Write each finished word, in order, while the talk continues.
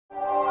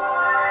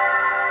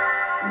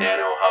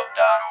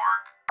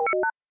www.nanohub.org.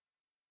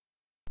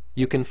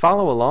 You can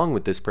follow along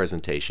with this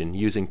presentation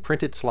using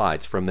printed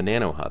slides from the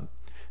NanoHUB.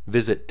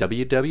 Visit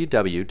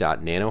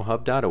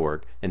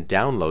www.nanohub.org and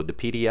download the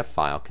PDF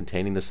file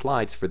containing the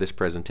slides for this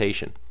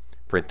presentation.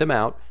 Print them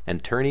out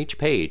and turn each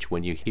page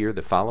when you hear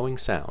the following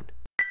sound.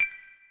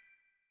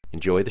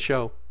 Enjoy the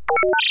show.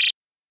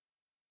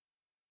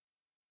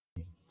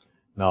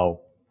 Now,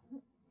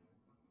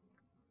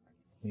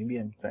 maybe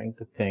I'm trying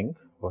to think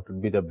what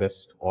would be the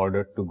best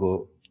order to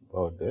go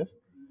about this.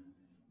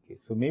 Okay,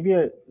 so maybe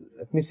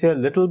let me say a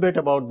little bit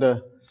about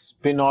the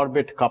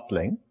spin-orbit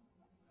coupling,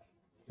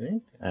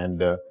 right, and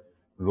the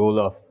role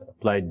of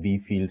applied B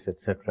fields,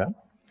 etc.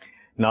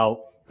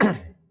 Now,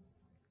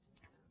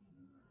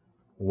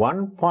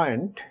 one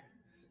point,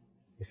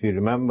 if you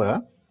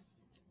remember,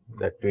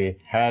 that we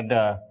had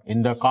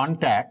in the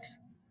contacts,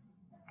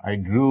 I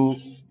drew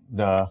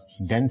the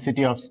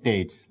density of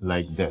states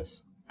like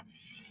this.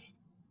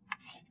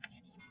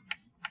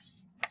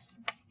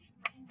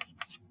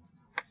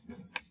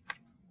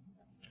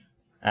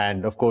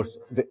 And of course,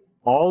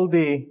 all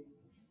the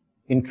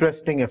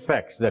interesting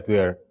effects that we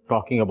are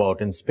talking about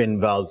in spin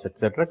valves,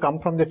 etc., come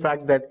from the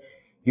fact that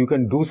you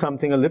can do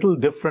something a little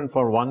different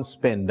for one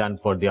spin than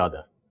for the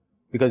other.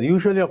 Because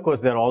usually, of course,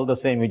 they're all the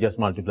same, you just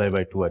multiply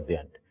by 2 at the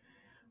end.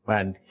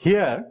 And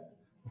here,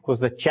 of course,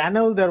 the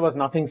channel, there was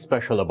nothing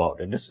special about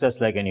it. It's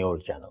just like any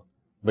old channel.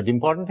 But the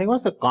important thing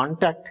was the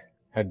contact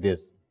had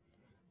this,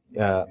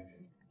 were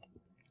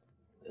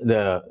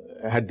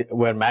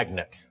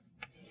magnets.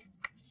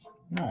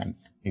 And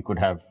you could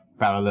have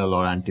parallel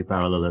or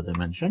anti-parallel, as I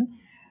mentioned.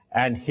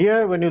 And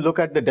here, when you look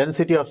at the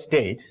density of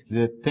states,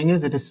 the thing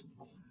is, it is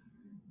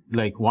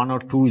like 1 or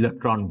 2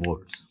 electron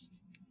volts.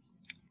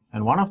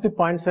 And one of the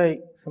points I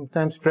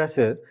sometimes stress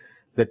is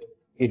that,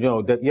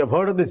 that you have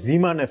heard of the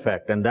Zeeman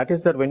effect, and that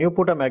is that when you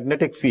put a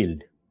magnetic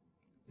field,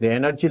 the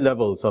energy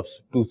levels of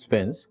 2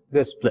 spins,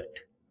 they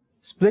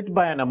split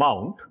by an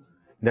amount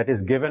that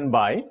is given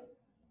by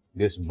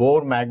this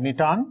Bohr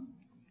magneton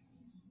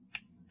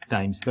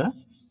times the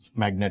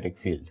magnetic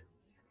field.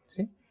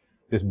 See,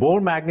 this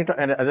Bohr magneton,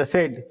 and as I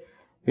said,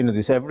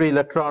 this every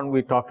electron,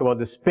 we talked about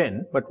the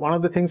spin, but one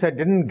of the things I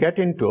didn't get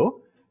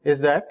into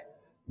is that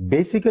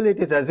basically it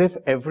is as if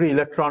every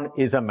electron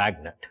is a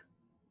magnet,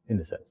 in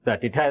the sense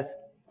that it has.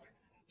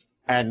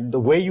 And the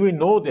way we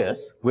know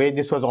this, way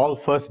this was all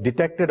first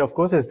detected, of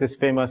course, is this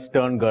famous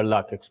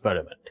Stern-Gerlach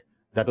experiment.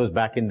 That was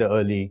back in the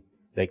early,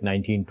 like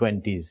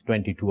 1920s,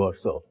 22 or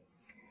so.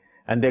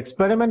 And the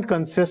experiment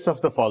consists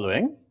of the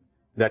following.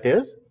 That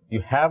is,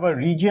 you have a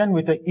region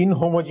with an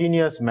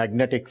inhomogeneous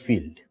magnetic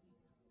field.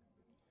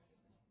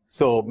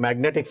 So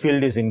magnetic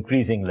field is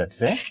increasing, let's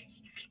say.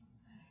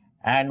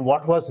 And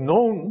what was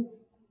known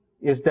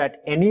is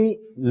that any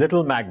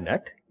little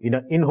magnet in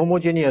an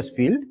inhomogeneous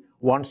field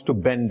wants to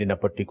bend in a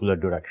particular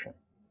direction,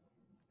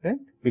 right?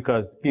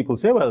 Because people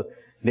say, well,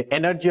 the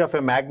energy of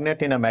a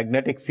magnet in a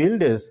magnetic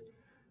field is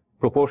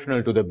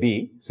proportional to the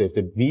B. So if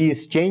the B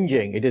is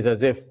changing, it is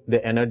as if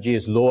the energy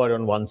is lower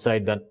on one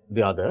side than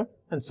the other.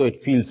 And so it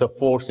feels a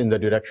force in the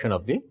direction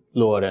of the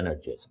lower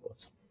energy, I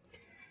suppose.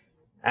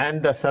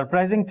 And the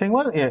surprising thing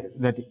was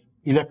that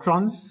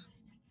electrons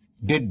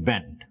did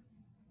bend.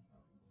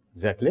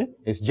 Exactly.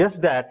 It's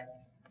just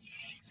that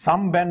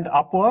some bend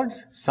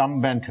upwards, some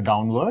bent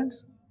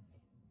downwards.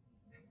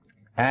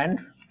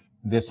 And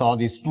they saw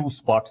these 2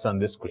 spots on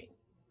the screen.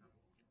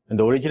 And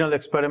the original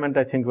experiment,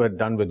 I think, were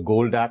done with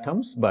gold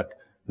atoms, but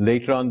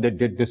later on they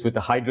did this with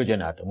a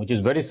hydrogen atom, which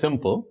is very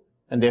simple.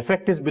 And the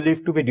effect is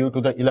believed to be due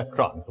to the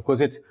electron. Of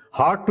course, it's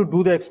hard to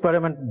do the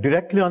experiment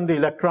directly on the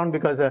electron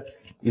because the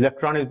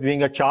electron is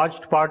being a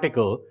charged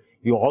particle.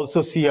 You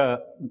also see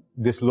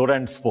this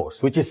Lorentz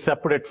force, which is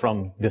separate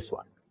from this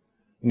one.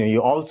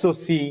 You also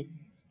see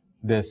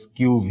this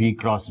Q V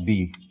cross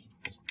B.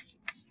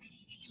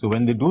 So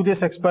when they do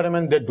this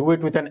experiment, they do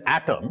it with an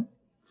atom,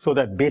 so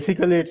that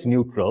basically it's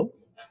neutral.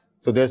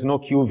 So there's no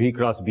Q V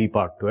cross B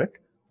part to it.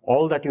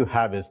 All that you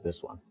have is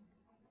this one.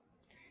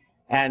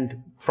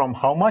 And from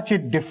how much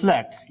it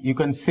deflects, you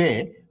can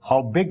say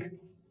how big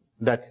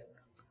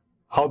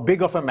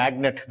of a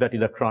magnet that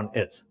electron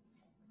is.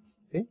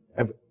 See?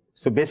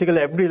 So basically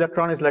every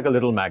electron is like a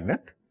little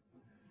magnet.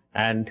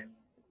 And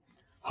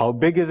how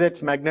big is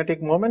its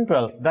magnetic moment?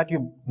 Well, that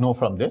you know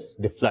from this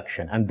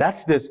deflection. And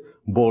that's this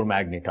Bohr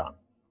magneton.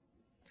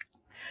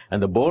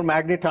 And the Bohr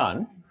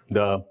magneton,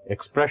 the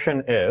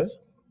expression is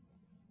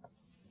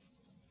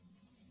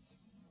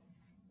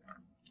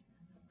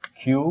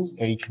Q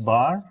h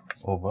bar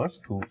over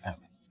 2m.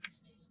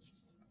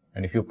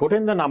 And if you put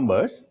in the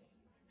numbers,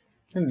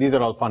 and these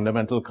are all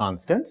fundamental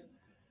constants,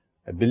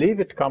 I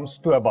believe it comes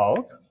to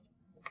about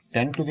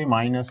 10 to the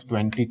minus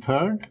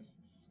 23rd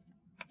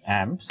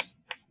amps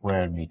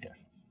square meter.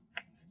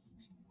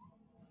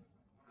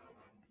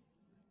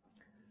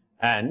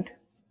 And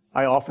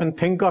I often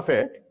think of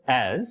it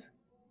as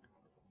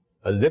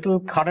a little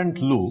current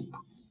loop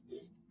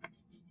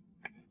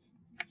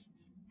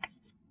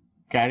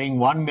carrying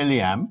 1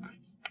 milliamp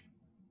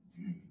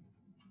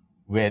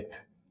with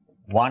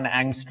 1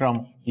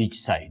 angstrom each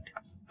side.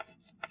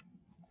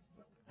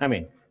 I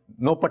mean,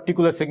 no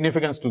particular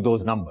significance to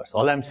those numbers.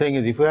 All I'm saying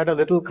is if you had a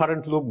little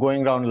current loop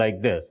going around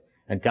like this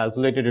and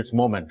calculated its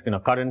moment,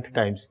 current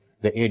times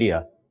the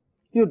area,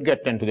 you'd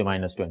get 10 to the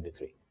minus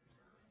 23.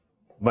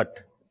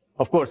 But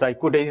of course, I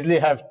could easily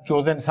have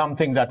chosen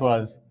something that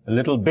was a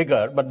little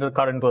bigger, but the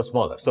current was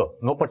smaller. So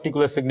no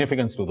particular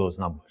significance to those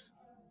numbers.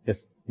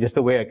 Just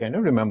the way I kind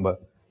of remember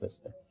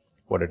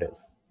what it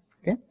is.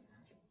 Okay.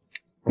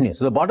 Okay,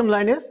 so the bottom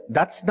line is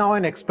that's now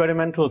an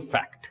experimental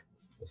fact.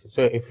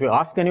 So if you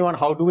ask anyone,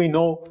 how do we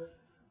know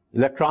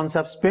electrons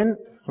have spin?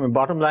 I mean,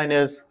 bottom line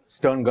is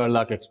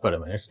Stern-Gerlach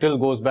experiment. It still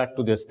goes back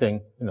to this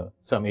thing,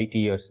 some 80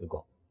 years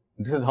ago.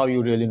 This is how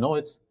you really know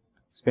its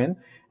spin,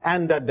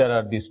 and that there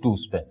are these two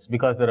spins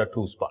because there are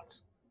two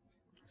spots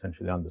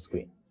essentially on the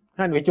screen.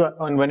 And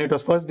when it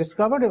was first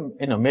discovered,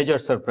 a major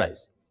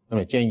surprise.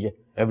 Change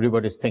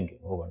everybody's thinking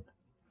over,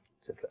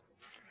 etc.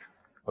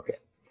 Okay.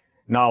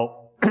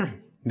 Now,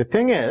 the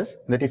thing is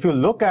that if you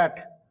look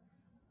at,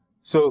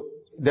 so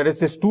there is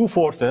these two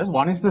forces.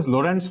 One is this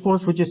Lorentz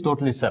force, which is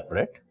totally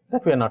separate,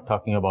 that we are not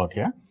talking about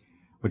here.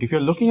 But if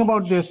you're looking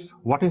about this,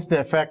 what is the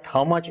effect,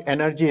 how much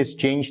energy is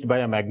changed by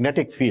a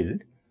magnetic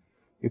field,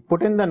 you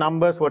put in the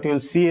numbers, what you'll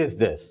see is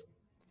this.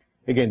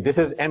 Again, this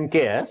is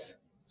MKS.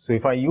 So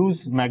if I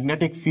use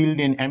magnetic field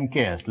in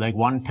MKS, like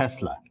 1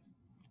 Tesla,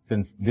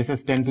 since this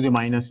is 10 to the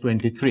minus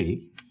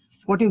 23,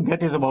 what you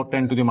get is about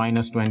 10 to the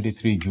minus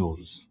 23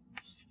 joules,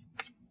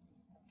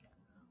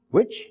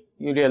 which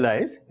you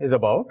realize is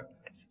about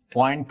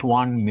 0.1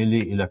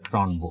 milli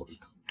electron volt.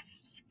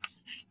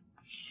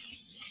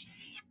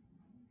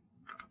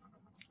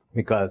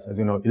 Because, as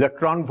you know,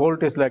 electron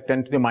volt is like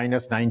 10 to the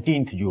minus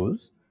 19th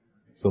joules.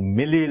 So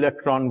milli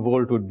electron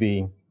volt would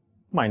be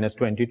minus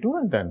 22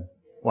 and then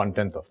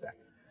 1/10 of that.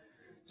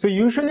 So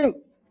usually,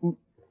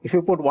 if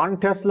you put 1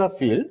 Tesla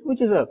field,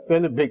 which is a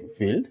fairly big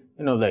field,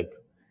 like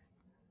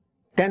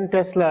 10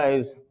 Tesla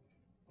is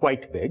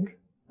quite big,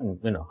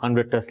 and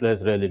 100 Tesla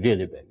is really,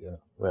 really big,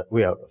 we're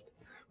way out of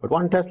it. But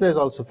 1 Tesla is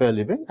also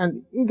fairly big,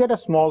 and you get a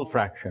small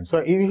fraction.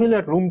 So usually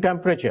at room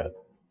temperature,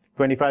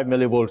 25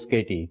 millivolts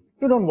kT,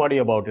 you don't worry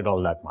about it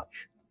all that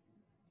much.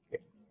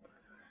 Okay.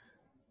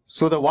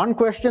 So the one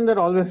question that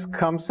always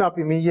comes up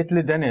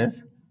immediately then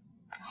is,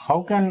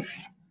 how can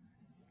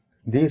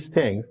these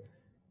things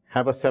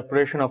have a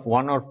separation of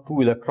 1 or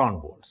 2 electron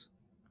volts?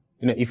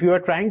 If you are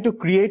trying to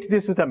create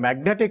this with a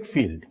magnetic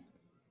field,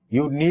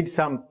 you would need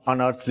some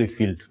unearthly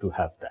field to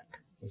have that.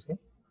 You see,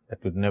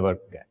 that would never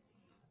get.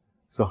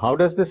 So how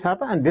does this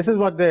happen? And this is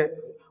what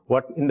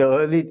in the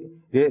early,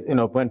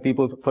 when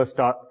people first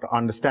start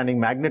understanding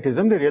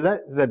magnetism, they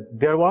realized that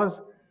there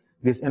was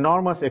this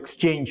enormous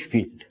exchange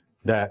field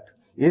that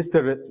is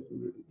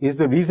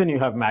the reason you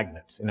have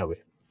magnets in a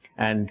way.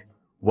 And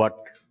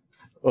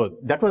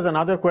that was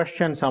another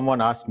question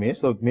someone asked me,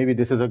 so maybe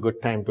this is a good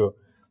time to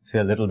say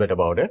a little bit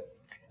about it.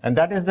 And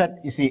that is that,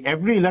 you see,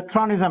 every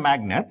electron is a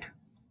magnet,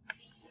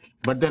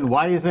 but then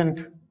why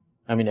isn't,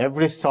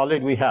 every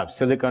solid we have,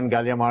 silicon,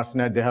 gallium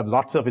arsenide, they have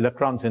lots of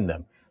electrons in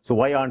them. So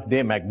why aren't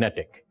they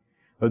magnetic?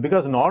 Well,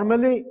 because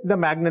normally the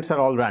magnets are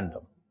all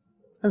random.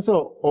 And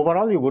so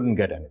overall you wouldn't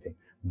get anything.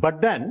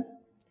 But then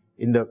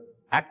in the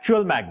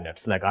actual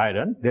magnets like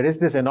iron, there is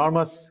this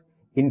enormous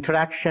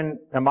interaction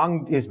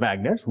among these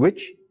magnets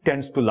which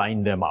tends to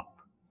line them up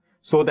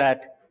so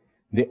that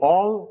they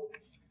all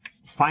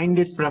find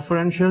it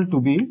preferential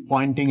to be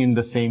pointing in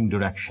the same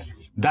direction.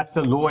 That's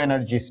a low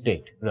energy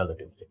state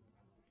relatively.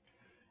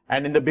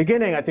 And in the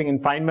beginning, I think in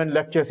Feynman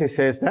lectures, he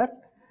says that,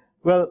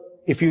 well,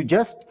 if you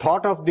just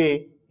thought of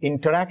the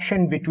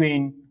interaction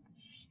between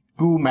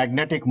two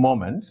magnetic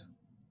moments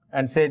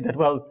and say that,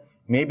 well,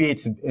 maybe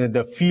it's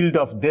the field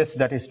of this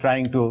that is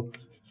trying to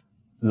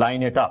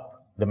line it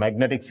up. The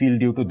magnetic field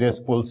due to this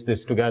pulls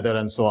this together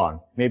and so on.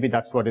 Maybe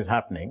that's what is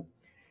happening.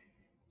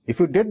 If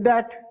you did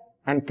that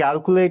and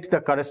calculate the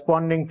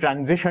corresponding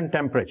transition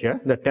temperature,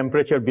 the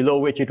temperature below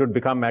which it would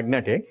become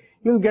magnetic,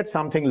 you'll get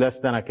something less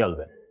than a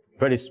Kelvin,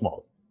 very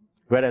small.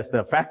 Whereas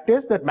the fact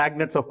is that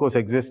magnets, of course,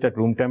 exist at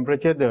room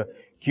temperature. The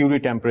Curie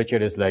temperature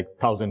is like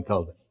 1000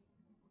 Kelvin.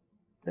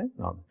 Okay?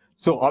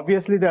 So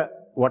obviously,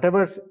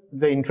 whatever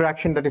the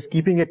interaction that is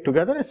keeping it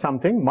together is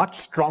something much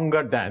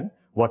stronger than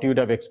what you would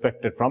have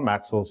expected from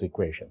Maxwell's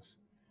equations.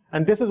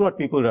 And this is what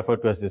people refer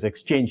to as this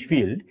exchange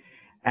field.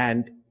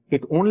 And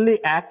it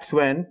only acts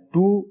when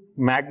two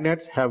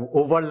magnets have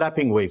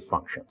overlapping wave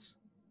functions.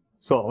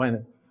 So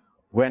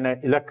when an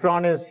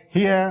electron is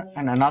here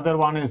and another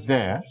one is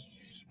there,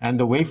 and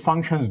the wave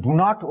functions do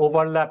not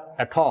overlap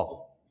at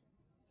all,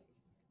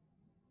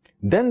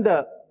 then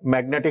the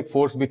magnetic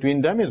force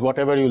between them is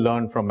whatever you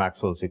learn from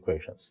Maxwell's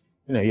equations.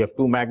 You have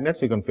two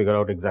magnets, you can figure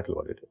out exactly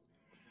what it is.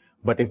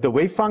 But if the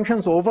wave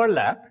functions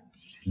overlap,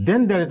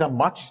 then there is a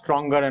much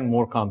stronger and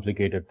more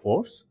complicated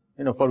force,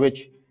 for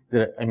which,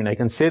 I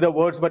can say the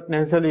words, but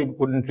necessarily it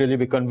wouldn't really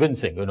be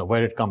convincing,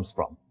 where it comes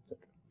from.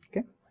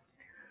 Okay?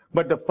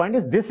 But the point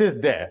is, this is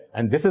there,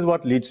 and this is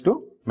what leads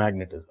to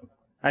magnetism.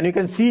 And you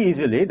can see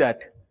easily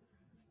that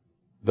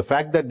the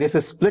fact that this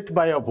is split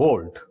by a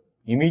volt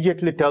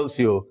immediately tells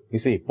you, you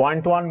see,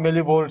 0.1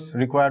 millivolts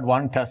required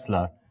 1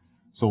 Tesla.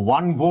 So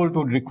 1 volt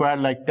would require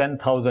like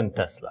 10,000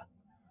 Tesla.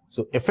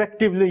 So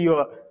effectively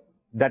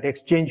that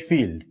exchange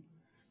field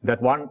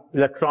that one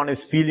electron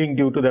is feeling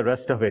due to the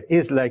rest of it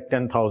is like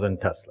 10,000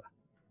 Tesla.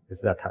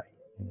 It's that high.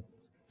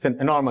 It's an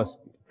enormous,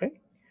 right?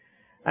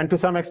 And to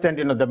some extent,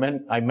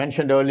 I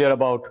mentioned earlier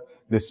about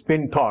the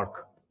spin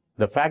torque.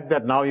 The fact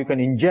that now you can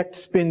inject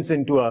spins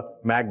into a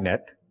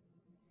magnet.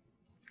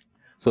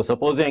 So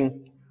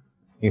supposing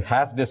you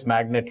have this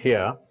magnet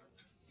here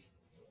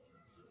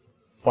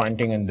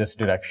pointing in this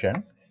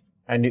direction,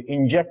 and you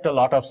inject a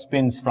lot of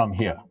spins from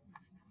here,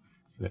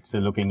 let's say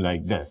looking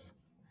like this,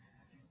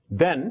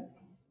 then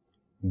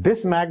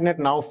this magnet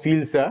now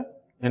feels an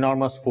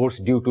enormous force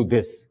due to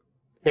this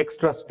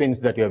extra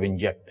spins that you have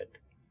injected.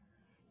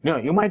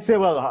 You might say,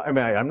 well,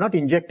 I'm not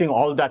injecting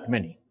all that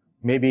many,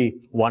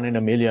 maybe 1 in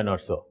a million or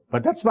so,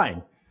 but that's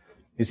fine.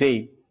 You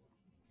see,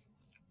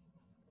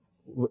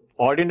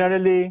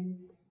 ordinarily,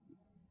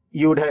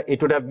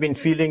 it would have been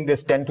feeling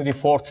this 10 to the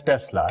 4th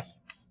Tesla,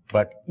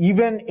 but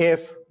even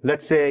if,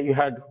 let's say, you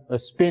had a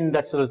spin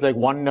that was like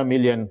 1 in a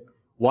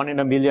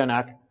million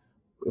at,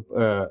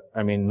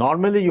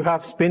 normally you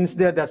have spins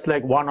there that's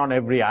like 1 on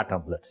every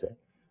atom, let's say.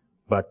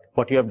 But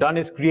what you have done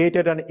is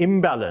created an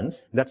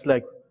imbalance that's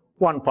like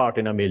 1 part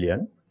in a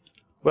million.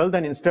 Well,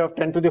 then instead of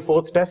 10 to the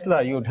 4th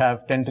Tesla, you'd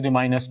have 10 to the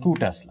minus 2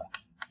 Tesla,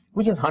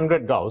 which is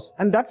 100 Gauss,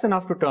 and that's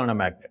enough to turn a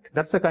magnet.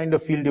 That's the kind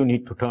of field you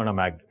need to turn a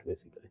magnet,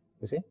 basically.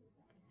 You see?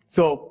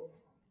 So,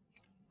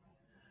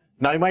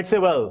 now you might say,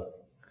 well,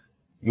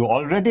 you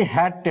already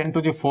had 10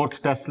 to the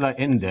 4th Tesla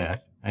in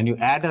there, and you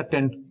add a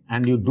 10,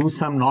 and you do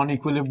some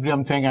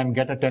non-equilibrium thing and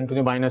get a 10 to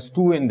the minus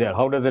 2 in there.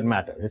 How does it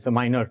matter? It's a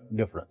minor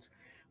difference.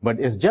 But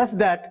it's just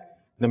that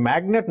the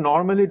magnet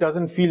normally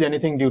doesn't feel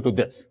anything due to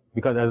this.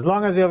 Because as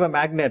long as you have a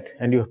magnet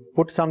and you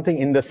put something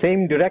in the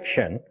same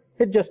direction,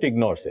 it just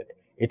ignores it.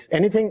 It's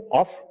anything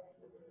off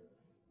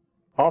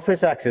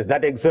its axis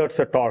that exerts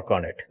a torque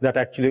on it, that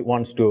actually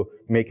wants to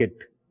make it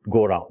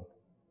go round.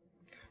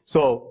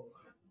 So,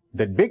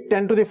 the big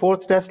 10 to the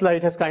 4th Tesla,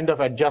 it has kind of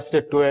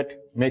adjusted to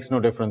it, makes no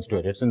difference to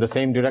it. It's in the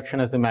same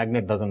direction as the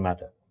magnet, doesn't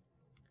matter.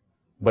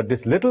 But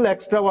this little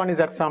extra one is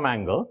at some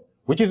angle,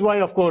 which is why,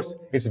 of course,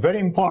 it's very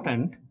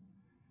important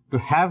to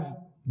have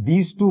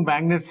these two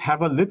magnets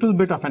have a little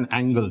bit of an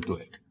angle to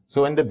it.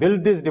 So when they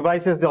build these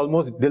devices, they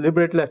almost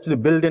deliberately actually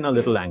build in a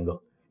little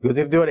angle. Because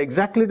if they were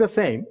exactly the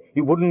same,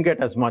 you wouldn't get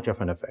as much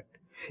of an effect.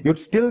 You'd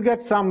still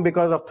get some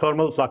because of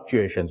thermal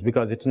fluctuations,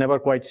 because it's never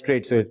quite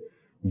straight, so it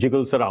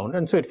jiggles around,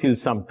 and so it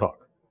feels some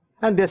torque.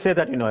 And they say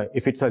that,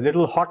 if it's a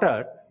little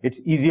hotter,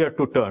 it's easier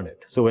to turn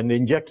it. So when they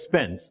inject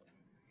spins,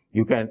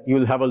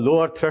 you'll have a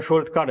lower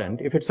threshold current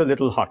if it's a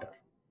little hotter,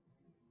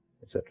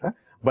 etc.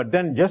 But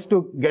then just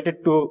to get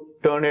it to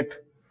turn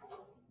it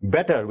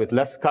better with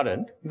less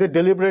current, they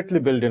deliberately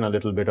build in a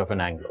little bit of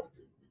an angle.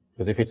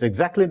 Because if it's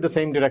exactly the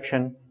same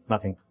direction,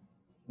 nothing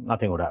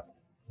would happen.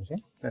 You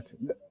see?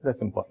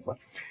 That's important.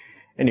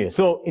 Anyway,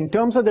 so in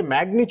terms of the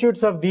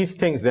magnitudes of these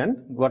things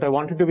then, what I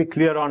wanted to be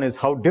clear on is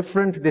how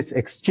different this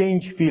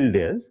exchange field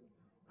is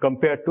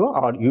compared to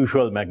our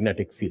usual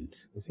magnetic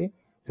fields. You see?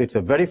 So it's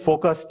a very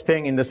focused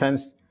thing in the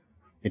sense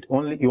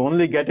you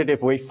only get it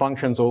if wave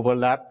functions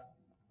overlap,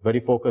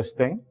 very focused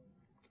thing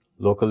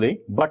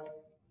locally, but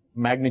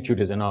magnitude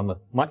is enormous,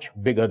 much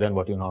bigger than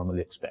what you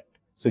normally expect.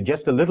 So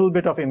just a little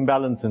bit of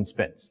imbalance in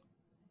spins,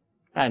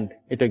 and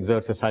it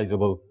exerts a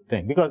sizable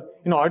thing. Because,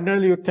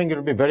 ordinarily you'd think it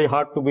would be very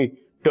hard to be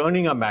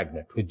turning a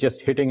magnet with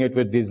just hitting it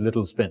with these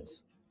little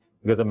spins.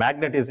 Because a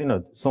magnet is,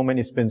 so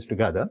many spins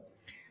together.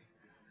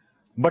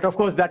 But of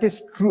course that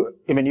is true.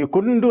 You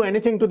couldn't do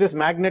anything to this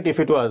magnet if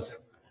it was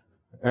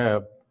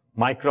a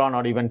micron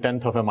or even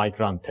 1/10 of a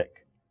micron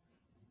thick.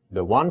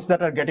 The ones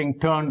that are getting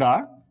turned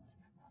are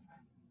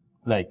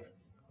like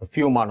a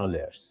few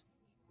monolayers.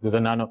 Those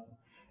are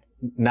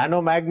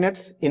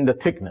nanomagnets in the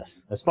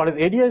thickness. As far as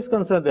area is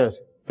concerned, they're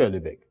fairly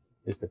big.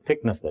 It's the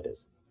thickness that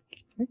is.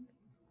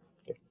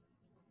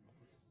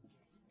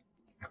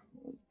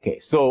 Okay,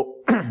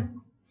 so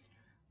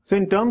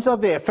in terms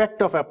of the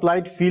effect of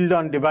applied field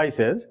on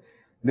devices,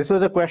 this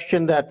was a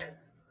question that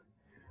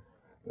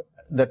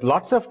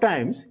lots of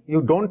times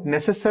you don't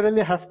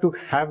necessarily have to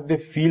have the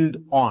field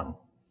on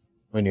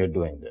when you're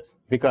doing this.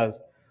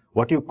 Because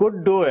what you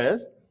could do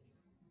is,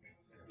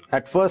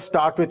 at first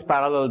start with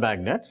parallel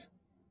magnets,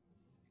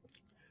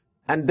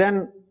 and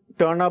then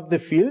turn up the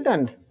field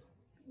and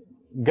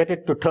get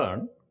it to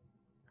turn.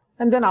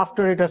 And then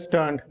after it has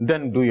turned,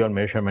 then do your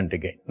measurement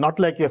again. Not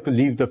like you have to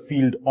leave the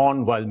field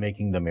on while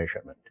making the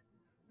measurement.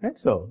 Right?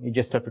 So you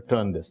just have to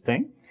turn this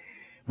thing.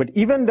 But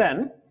even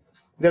then,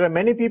 there are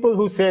many people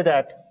who say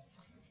that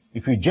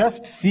if you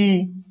just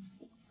see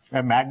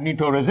a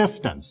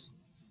magnetoresistance,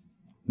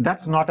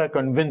 that's not a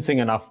convincing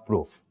enough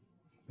proof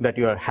that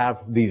you have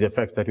these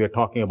effects that we are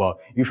talking about.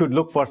 You should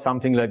look for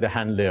something like the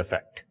Hanley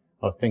effect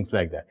or things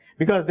like that.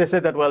 Because they say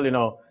that,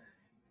 well,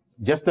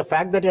 just the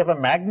fact that you have a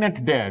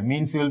magnet there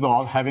means you'll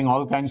be having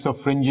all kinds of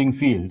fringing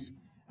fields.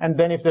 And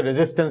then if the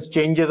resistance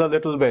changes a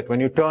little bit when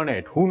you turn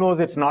it, who knows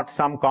it's not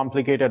some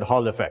complicated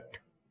Hall effect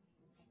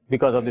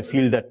because of the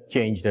field that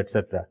changed,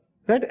 etc.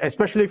 right?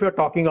 Especially if you're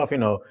talking of,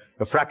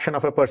 a fraction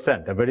of a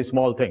percent, a very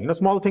small thing.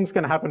 Small things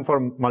can happen for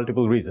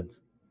multiple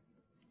reasons,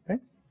 right?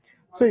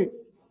 So,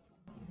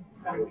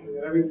 I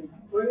mean,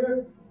 when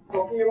you're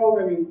talking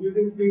about,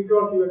 using spin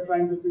torque, you are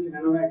trying to switch a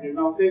nanomagnet.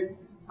 Now, say,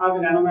 have a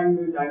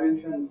nanomagnet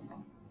dimension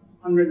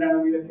 100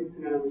 nanometer,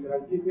 60 nanometer,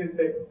 and thickness,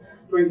 say,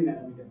 20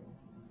 nanometer.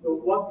 So,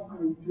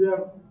 do you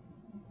have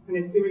an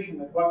estimation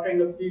that what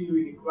kind of field do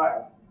we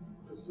require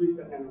to switch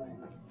that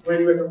nanomagnet?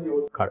 When you are talking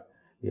about correct.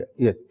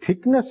 Yeah.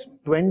 Thickness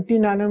 20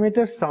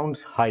 nanometers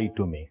sounds high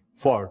to me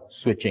for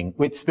switching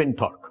with spin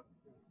torque.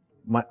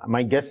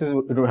 My guess is it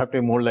would have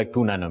to be more like 2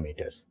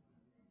 nanometers,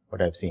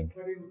 what I've seen.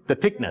 The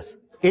thickness.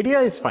 Area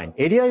is fine.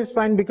 Area is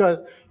fine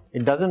because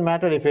it doesn't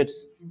matter if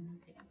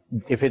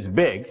it's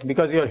big,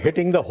 because you're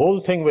hitting the whole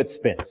thing with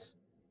spins.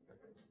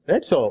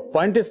 Right? So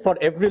point is, for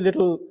every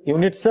little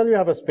unit cell you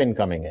have a spin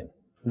coming in.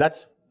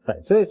 That's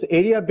fine. So it's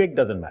area big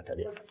doesn't matter.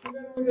 Yeah.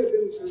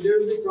 There's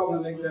a big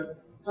problem, like the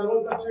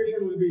thermal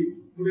fluctuation will be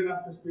good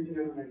enough to switch a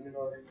nanomagnet,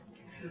 or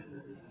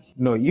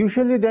no,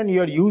 usually then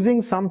you're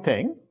using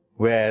something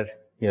where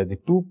the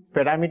two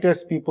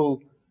parameters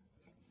people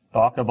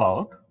talk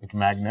about with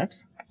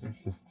magnets is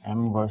this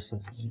M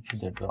versus, which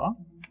should they draw?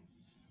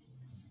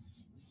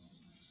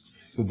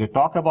 So they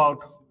talk about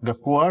the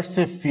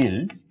coercive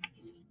field.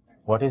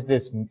 What is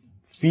this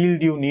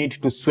field you need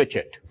to switch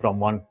it from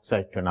one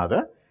side to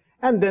another?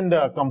 And then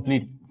the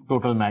complete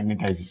total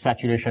magnetization,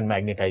 saturation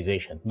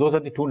magnetization. Those are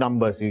the two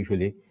numbers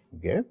usually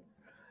give.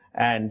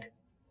 And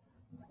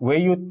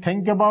way you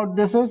think about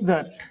this is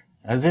that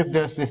as if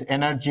there's this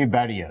energy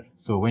barrier.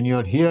 So when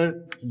you're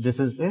here, this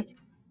is it.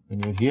 When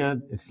you're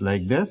here, it's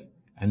like this.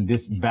 And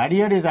this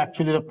barrier is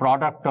actually the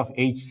product of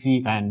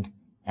HC and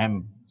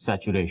M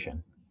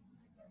saturation.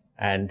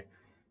 And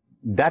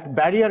that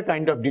barrier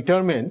kind of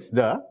determines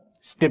the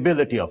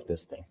stability of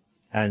this thing.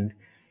 And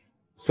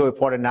so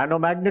for a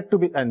nanomagnet to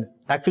be, and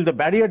actually the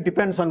barrier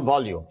depends on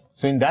volume.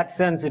 So in that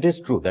sense, it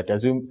is true that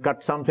as you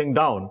cut something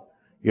down,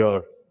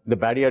 the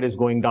barrier is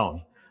going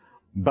down.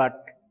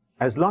 But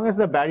as long as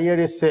the barrier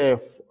is, say,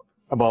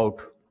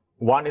 about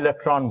 1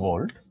 electron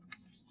volt,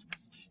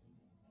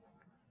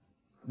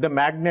 the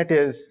magnet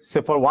is,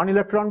 say, for 1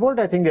 electron volt,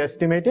 I think the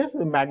estimate is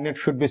the magnet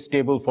should be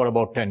stable for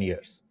about 10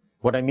 years.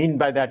 What I mean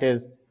by that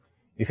is,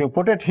 if you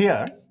put it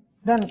here,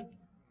 then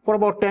for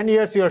about 10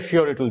 years, you're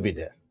sure it will be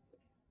there.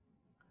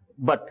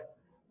 But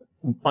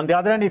on the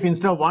other hand, if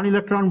instead of 1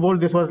 electron volt,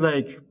 this was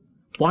like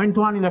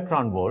 0.1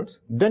 electron volts,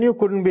 then you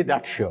couldn't be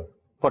that sure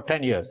for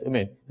 10 years.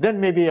 Then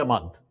maybe a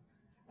month.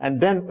 And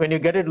then when you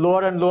get it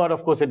lower and lower,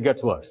 of course, it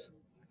gets worse.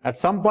 At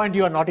some point,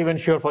 you are not even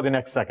sure for the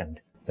next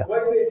second. Yeah. Why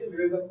do they actually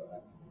raise up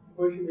a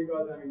question?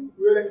 Because,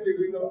 we are actually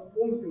doing our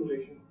own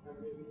simulation.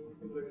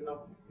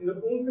 Now, in the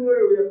own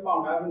simulator, we have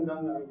found, I haven't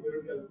done a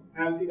theoretical,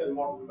 analytical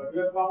model, but we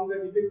have found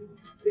that if its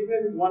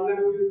thickness is 1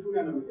 nanometer to 2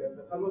 nanometer,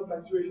 the thermal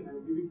fluctuation,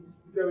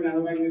 if you have a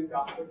nanomagnet's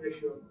aspect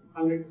ratio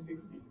 100 to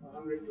 60, or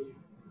 100 to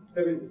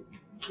 70,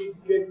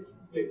 it gets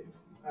flips,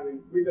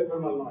 with the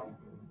thermal noise.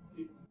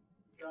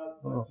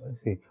 Oh, I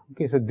see.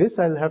 Okay, so this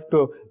I'll have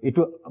to,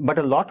 but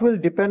a lot will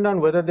depend on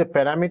whether the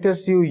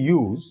parameters you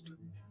used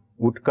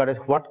would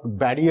what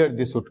barrier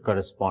this would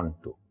correspond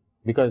to.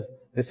 Because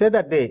they say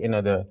that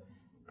the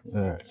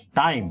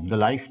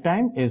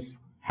lifetime is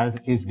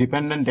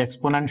dependent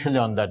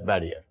exponentially on that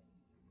barrier,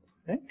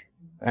 right?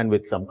 And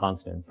with some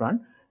constant in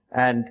front.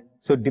 And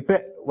so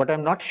what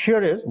I'm not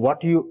sure is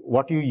what you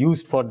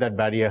used for that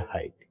barrier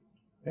height,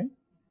 right?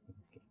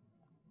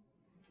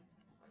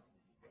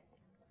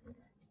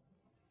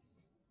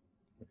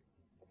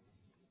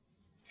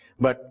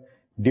 But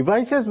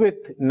devices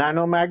with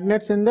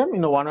nanomagnets in them,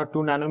 1 or 2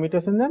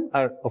 nanometers in them,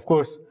 are, of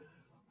course,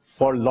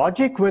 for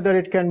logic, whether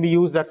it can be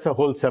used, that's a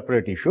whole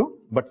separate issue.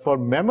 But for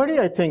memory,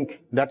 I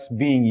think that's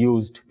being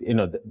used.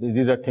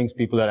 These are things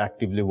people are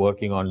actively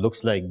working on.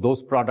 Looks like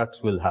those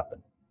products will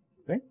happen,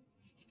 right?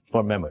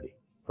 For memory,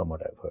 from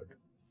what I've heard.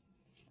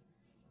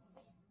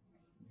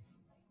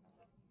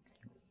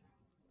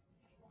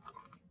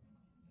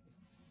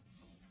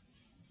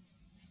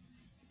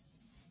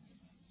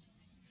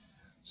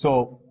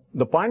 So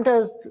the point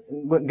is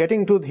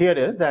getting to here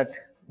is that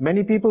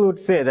many people would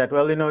say that,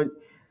 well,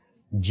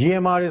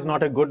 GMR is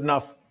not a good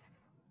enough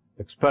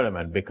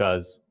experiment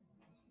because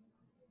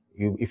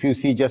if you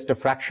see just a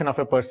fraction of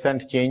a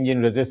percent change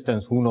in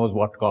resistance, who knows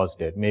what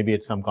caused it? Maybe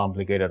it's some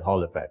complicated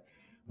Hall effect.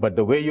 But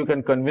the way you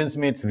can convince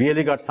me it's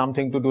really got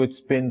something to do with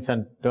spins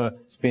and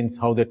spins,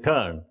 how they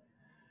turn,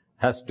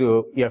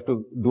 you have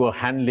to do a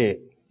Hanley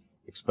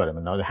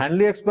experiment. Now, the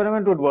Hanley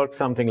experiment would work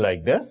something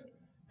like this.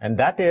 And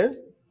that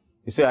is,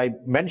 you see, I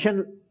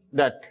mentioned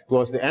that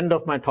towards the end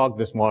of my talk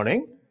this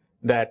morning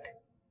that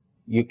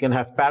you can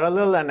have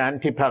parallel and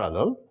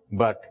anti-parallel,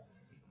 but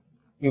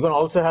you can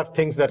also have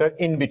things that are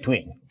in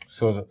between.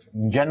 So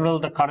in general,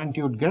 the current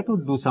you would get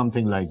would do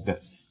something like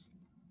this.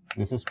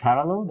 This is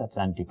parallel, that's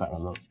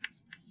anti-parallel.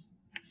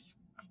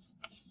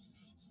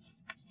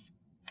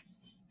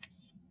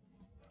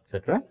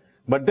 Etc.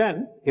 But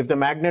then, if the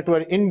magnet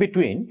were in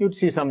between, you'd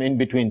see some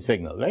in-between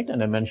signal, right?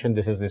 And I mentioned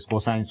this is this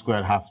cosine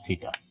square half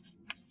theta.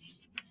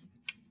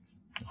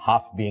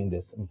 half being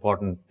this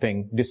important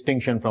thing,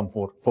 distinction from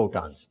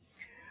photons.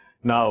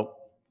 Now,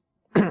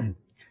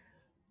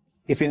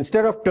 if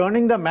instead of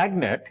turning the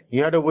magnet,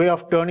 you had a way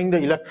of turning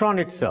the electron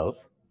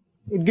itself,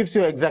 it gives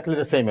you exactly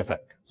the same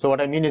effect. So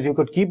what I mean is you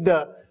could keep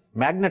the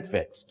magnet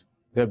fixed.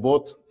 They're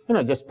both,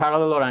 just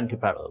parallel or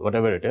anti-parallel,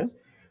 whatever it is.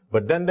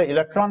 But then the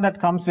electron that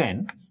comes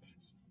in,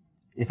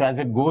 if as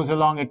it goes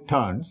along it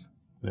turns,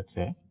 let's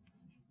say,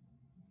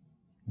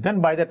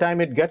 then by the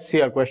time it gets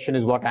here, question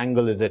is what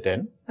angle is it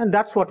in? And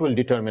that's what will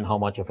determine how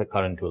much of a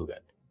current you'll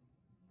get,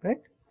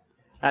 right?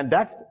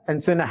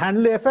 And so in a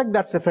Handley effect,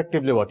 that's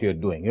effectively what you're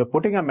doing. You're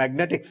putting a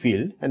magnetic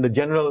field, and the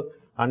general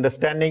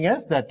understanding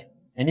is that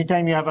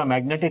anytime you have a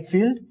magnetic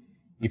field,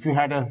 if you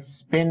had a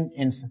spin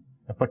in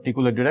a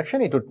particular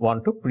direction, it would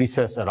want to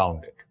precess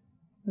around it.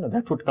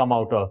 That would come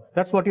out of,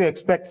 that's what you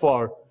expect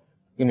for,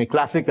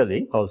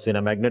 classically, also in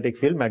a magnetic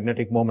field,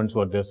 magnetic moments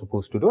what they're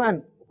supposed to do,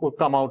 and would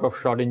come out of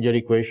Schrodinger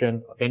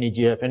equation,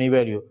 NEGF,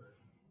 anywhere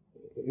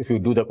if you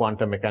do the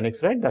quantum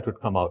mechanics right, that would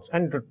come out,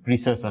 and it would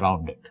precess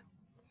around it.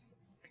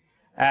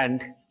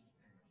 And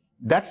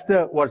that's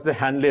what the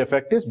Handley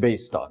effect is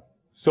based on.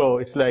 So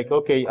it's like,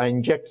 okay, I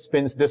inject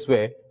spins this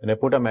way, and I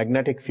put a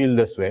magnetic field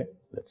this way,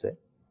 let's say.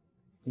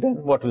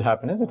 Then what will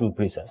happen is it will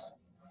precess.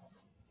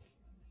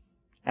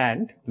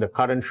 And the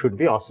current should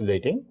be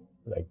oscillating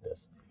like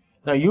this.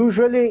 Now,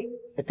 usually,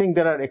 I think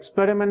there are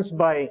experiments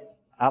by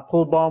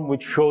Applebaum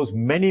which shows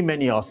many,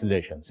 many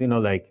oscillations,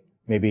 like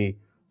maybe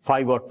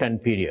 5 or 10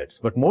 periods.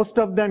 But most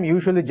of them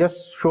usually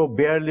just show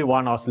barely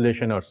one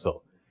oscillation or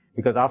so.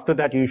 Because after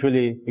that,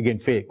 usually, again,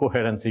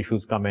 coherence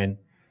issues come in.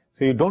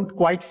 So you don't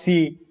quite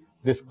see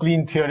this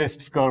clean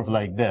theorist's curve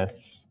like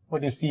this.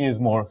 What you see is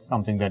more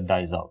something that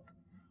dies out.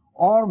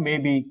 Or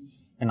maybe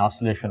an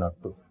oscillation or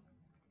two.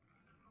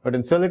 But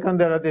in silicon,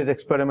 there are these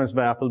experiments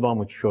by Applebaum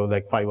which show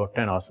like 5 or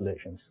 10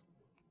 oscillations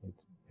with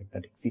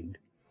magnetic field.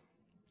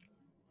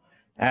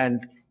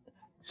 And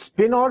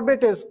spin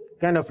orbit is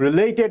kind of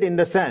related in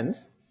the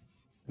sense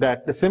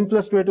that the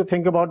simplest way to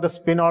think about the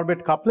spin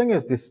orbit coupling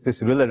is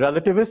this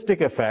relativistic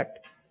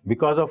effect,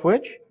 because of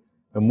which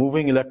a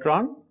moving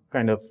electron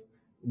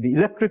the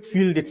electric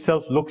field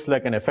itself looks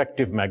like an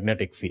effective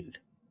magnetic field.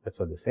 That's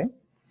what they say.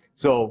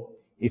 So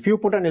if you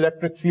put an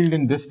electric field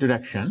in this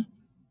direction,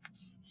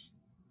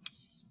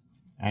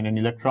 and an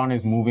electron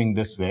is moving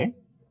this way,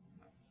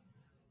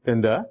 then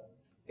the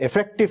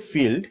effective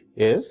field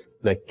is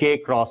like K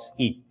cross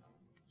E.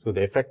 So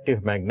the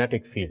effective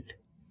magnetic field.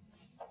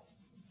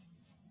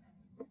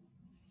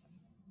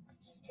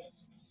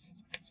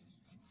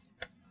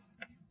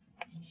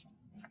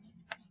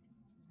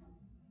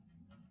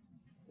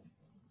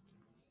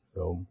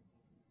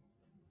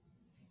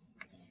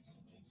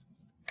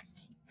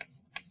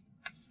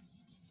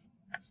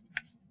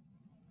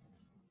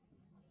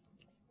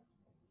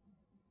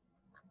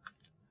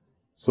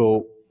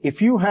 So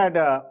if you had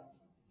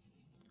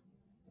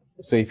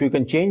if you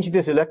can change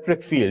this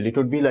electric field, it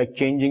would be like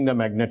changing the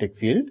magnetic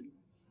field,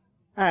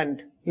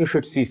 and you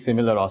should see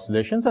similar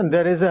oscillations. And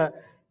there is a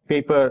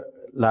paper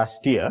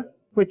last year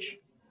which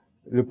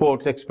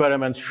reports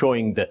experiments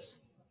showing this.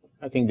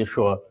 I think they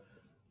show a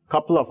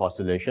couple of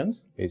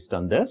oscillations based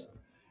on this.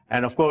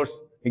 And of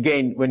course,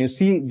 again, when you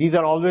see, these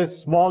are always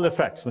small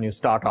effects when you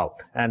start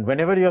out. And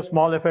whenever you have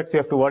small effects, you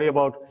have to worry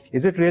about,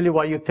 is it really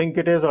why you think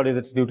it is, or is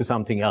it due to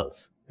something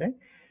else? Okay?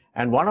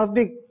 And one of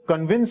the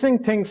convincing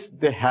things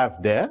they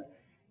have there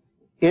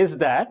is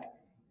that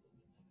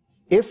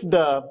if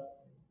the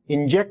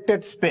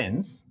injected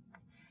spins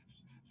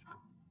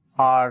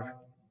are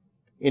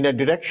in a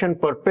direction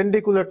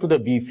perpendicular to the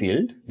B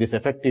field, this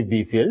effective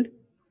B field,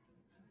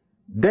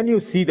 then you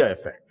see the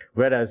effect.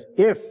 Whereas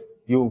if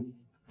you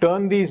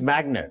turn these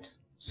magnets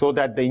so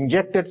that the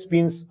injected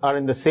spins are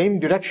in the same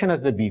direction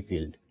as the B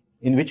field,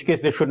 in which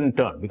case they shouldn't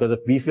turn, because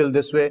if B field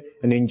this way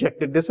and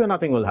injected this way,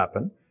 nothing will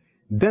happen,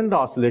 then the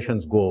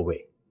oscillations go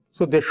away.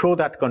 So they show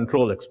that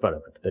control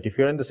experiment, that if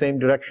you're in the same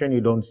direction,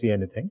 you don't see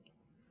anything.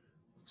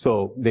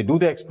 So they do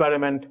the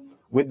experiment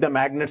with the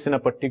magnets in a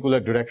particular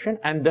direction,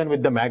 and then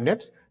with the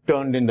magnets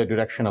turned in the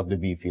direction of the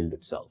B field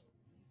itself.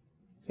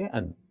 See?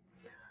 And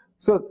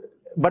so,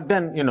 but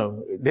then,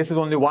 this is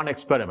only one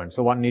experiment.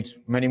 So one needs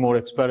many more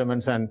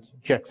experiments and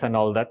checks and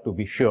all that to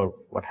be sure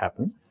what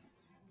happens.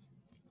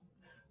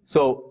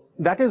 So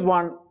that is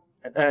one.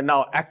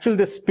 Now, actually,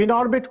 the spin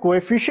orbit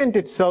coefficient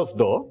itself,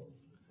 though,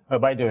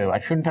 by the way, I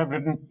shouldn't have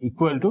written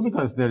equal to,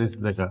 because there is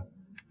like a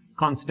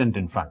constant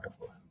in front of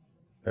it.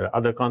 There are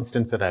other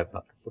constants that I have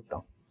not put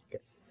down.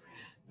 Okay.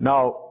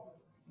 Now,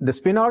 the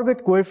spin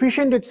orbit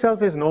coefficient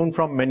itself is known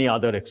from many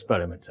other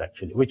experiments,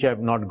 actually, which I have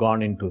not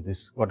gone into,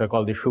 this, what I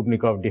call the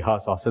Shubnikov-de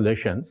Haas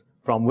oscillations,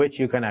 from which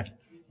you can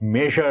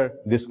measure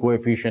this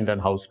coefficient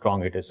and how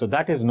strong it is. So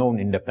that is known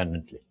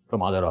independently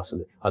from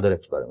other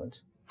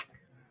experiments.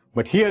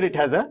 But here it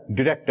has a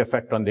direct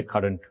effect on the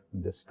current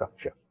in this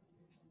structure.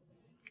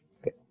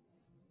 Okay.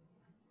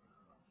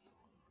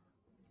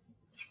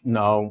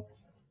 Now,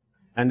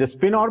 and the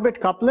spin orbit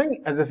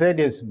coupling, as I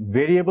said, is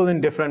variable in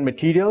different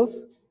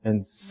materials.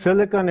 In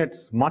silicon,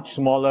 it's much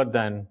smaller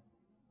than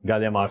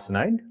gallium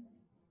arsenide.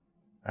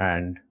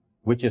 and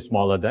which is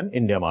smaller than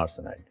indium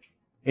arsenide.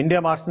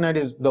 Indium arsenide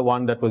is the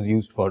one that was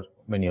used for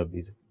many of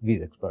these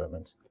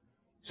experiments.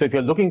 So if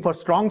you're looking for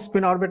strong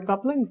spin-orbit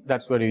coupling,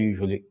 that's where you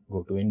usually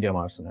go to indium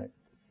arsenide.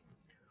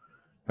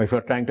 If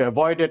you're trying to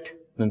avoid it,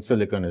 then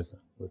silicon is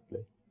a good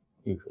play,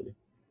 usually.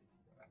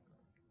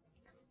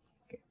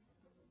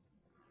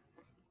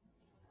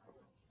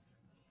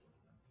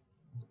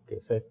 Okay,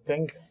 so I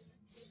think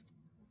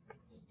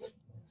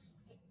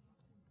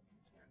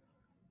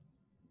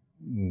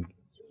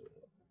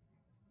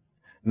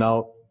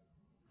now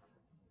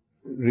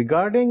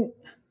regarding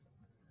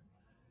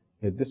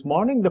this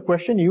morning, the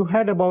question you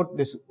had about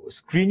this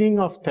screening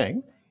of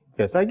thing,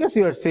 yes, I guess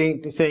you are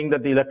saying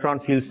that the electron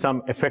feels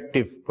some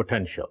effective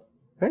potential,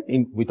 right?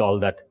 With all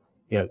that,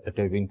 yeah, that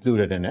I've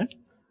included in it.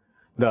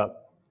 The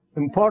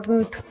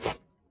important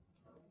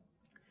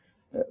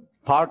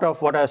part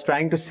of what I was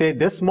trying to say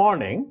this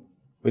morning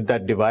with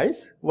that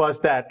device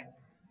was that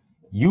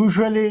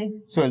usually,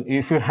 so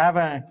if you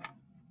have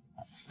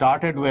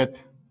started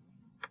with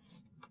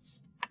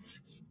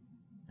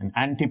an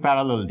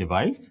anti-parallel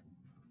device,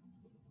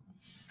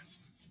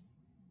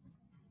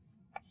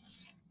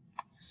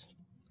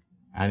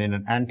 and in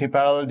an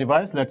anti-parallel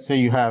device, let's say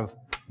you have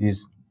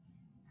these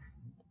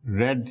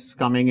reds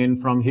coming in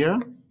from here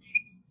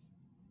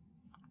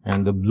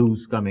and the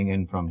blues coming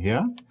in from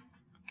here.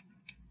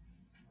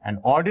 And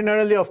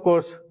ordinarily, of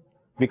course,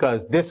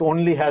 because this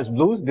only has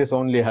blues, this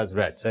only has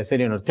reds. I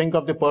said, think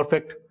of the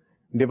perfect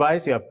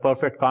device. You have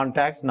perfect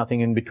contacts,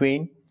 nothing in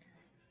between.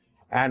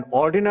 And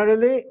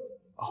ordinarily,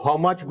 how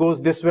much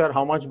goes this way or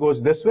how much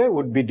goes this way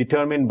would be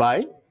determined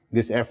by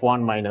this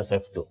F1 minus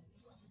F2.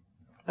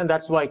 And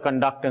that's why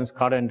conductance,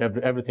 current,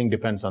 everything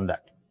depends on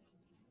that.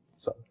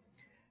 So,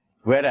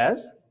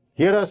 whereas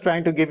here I was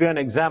trying to give you an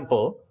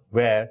example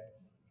where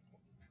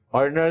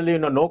ordinarily,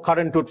 no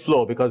current would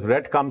flow because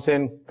red comes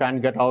in,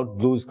 can't get out,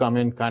 blues come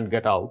in, can't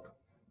get out.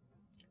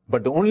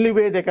 But the only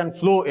way they can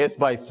flow is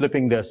by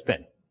flipping their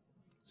spin.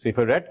 So if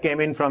a red came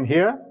in from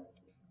here,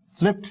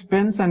 flipped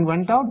spins and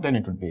went out, then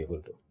it would be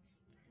able to.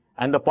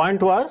 And the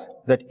point was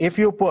that if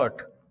you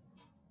put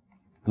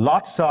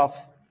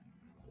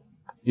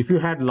if you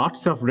had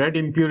lots of red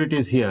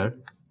impurities here,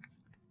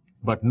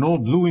 but no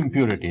blue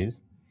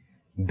impurities,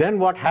 then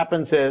what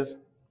happens is,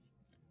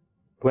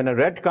 when a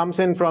red comes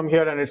in from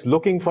here and it's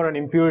looking for an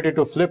impurity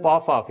to flip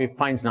off of, it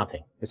finds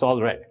nothing. It's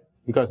all red.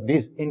 Because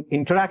this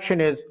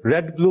interaction is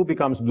red-blue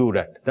becomes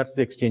blue-red. That's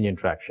the exchange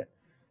interaction.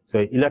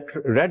 So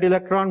red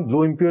electron,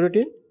 blue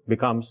impurity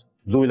becomes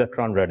blue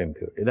electron, red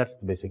impurity. That's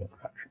the basic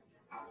interaction.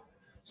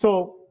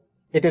 So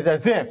it is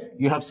as if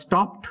you have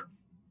stopped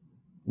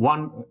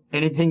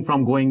anything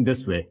from going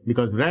this way,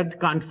 because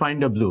red can't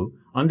find a blue.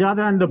 On the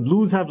other hand, the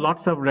blues have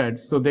lots of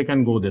reds, so they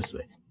can go this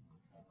way.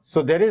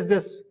 So there is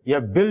this, you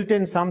have built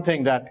in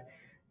something that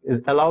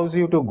allows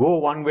you to go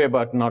one way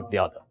but not the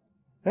other,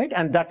 right?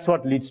 And that's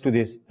what leads to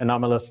these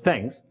anomalous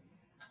things.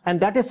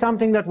 And that is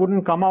something that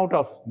wouldn't come out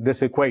of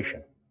this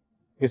equation.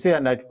 You see,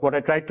 and what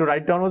I tried to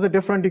write down was a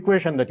different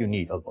equation that you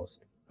need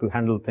almost to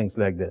handle things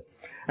like this.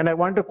 And I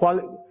want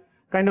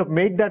to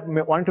make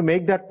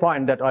that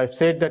point that I've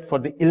said that for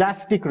the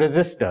elastic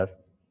resistor,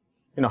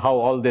 how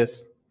all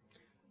this,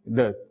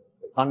 the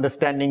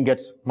understanding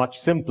gets much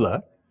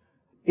simpler.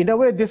 In a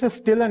way, this is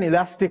still an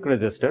elastic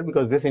resistor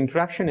because this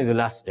interaction is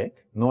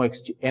elastic. No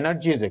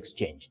energy is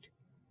exchanged.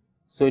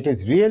 So it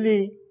is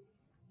really,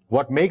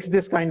 what makes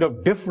this kind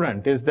of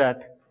different is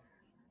that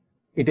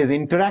it is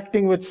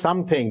interacting with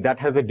something that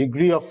has a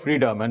degree of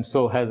freedom and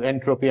so has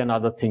entropy and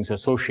other things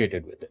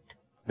associated with it.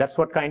 That's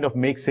what kind of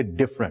makes it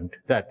different,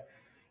 that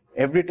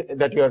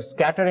you are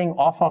scattering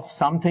off of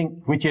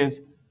something which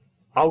is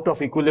out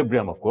of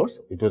equilibrium, of course.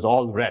 It was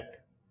all red.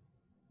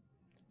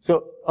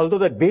 So although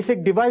that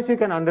basic device you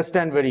can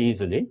understand very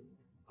easily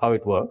how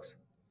it works,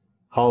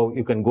 how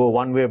you can go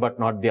one way but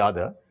not the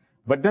other,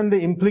 but then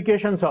the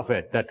implications of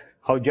it, that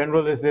how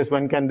general is this,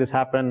 when can this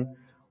happen,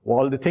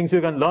 all the things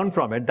you can learn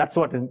from it, that's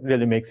what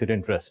really makes it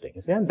interesting.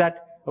 You see? And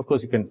that, of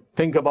course, you can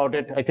think about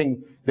it. I think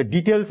the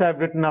details I've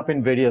written up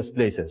in various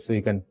places, so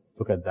you can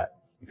look at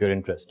that if you're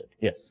interested.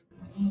 Yes?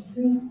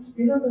 Since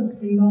spin-up and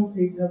spin-down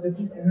states have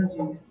different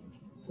energies,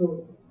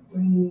 so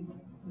when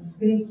the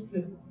spins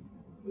split,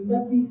 will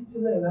that be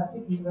still an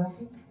elastic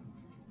interaction?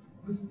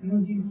 Because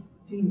energies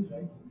change,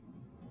 right?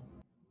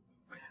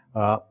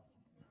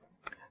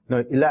 No,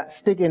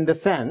 elastic in the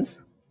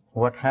sense,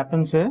 what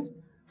happens is,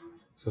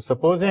 so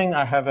supposing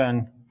I have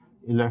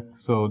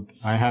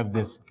I have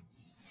this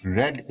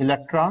red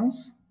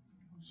electrons,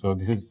 so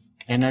this is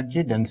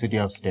energy density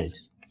of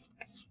states,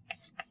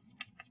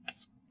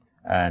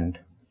 and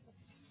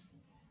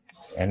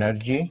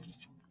energy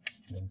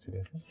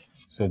density.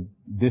 So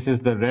this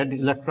is the red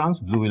electrons,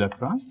 blue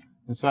electron,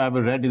 and so I have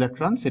a red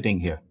electron sitting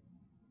here,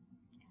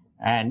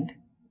 and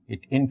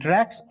it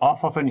interacts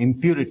off of an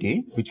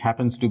impurity which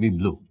happens to be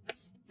blue.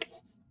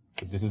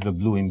 So this is the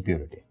blue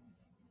impurity.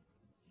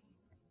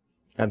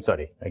 I'm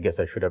sorry, I guess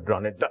I should have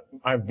drawn it.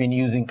 I've been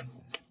using.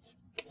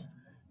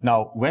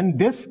 Now, when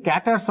this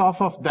scatters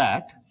off of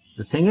that,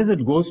 the thing is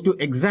it goes to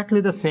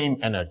exactly the same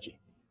energy.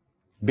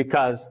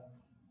 because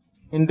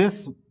in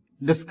this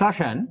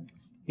discussion,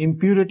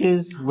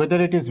 impurities,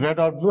 whether it is red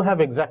or blue,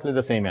 have exactly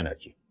the same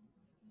energy.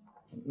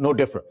 No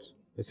difference.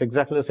 It's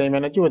exactly the same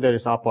energy whether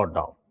it's up or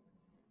down.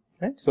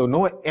 Right? So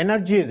no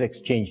energy is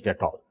exchanged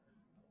at all.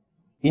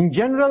 In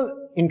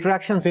general,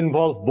 interactions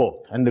involve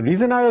both. And the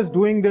reason I was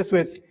doing this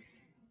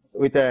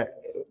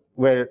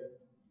where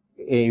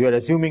you are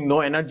assuming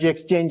no energy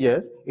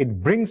exchanges,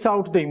 it brings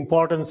out the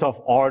importance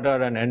of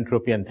order and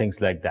entropy and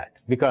things like that.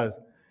 Because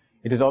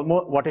it is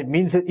almost, what it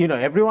means is,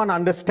 everyone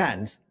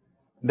understands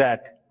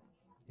that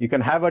you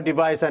can have a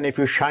device and if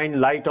you shine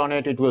light on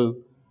it, it will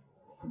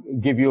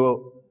give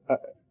you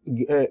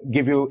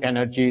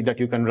energy that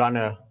you can run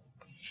a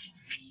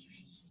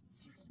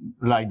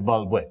light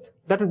bulb with.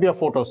 That would be a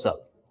photocell,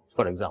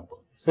 for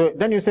example. So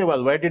then you say,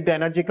 well, where did the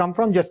energy come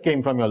from? Just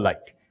came from your light.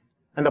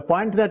 And the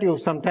point that you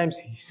sometimes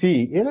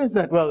see is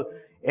that, well,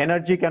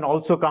 energy can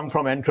also come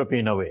from entropy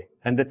in a way.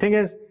 And the thing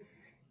is,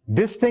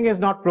 this thing is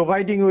not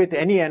providing you with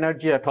any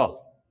energy at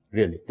all,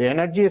 really. The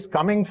energy is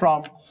coming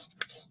from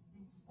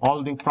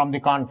the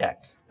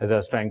contacts, as I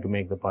was trying to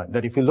make the point.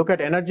 That if you look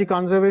at energy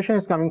conservation,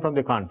 it's coming from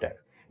the contact.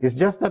 It's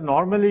just that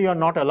normally you're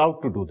not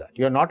allowed to do that.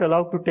 You're not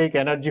allowed to take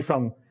energy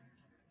from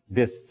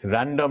this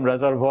random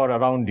reservoir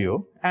around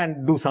you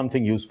and do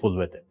something useful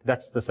with it.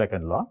 That's the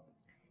second law.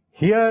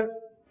 Here,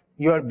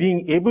 you are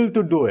being able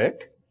to do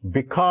it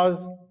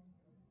because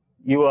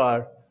you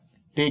are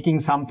taking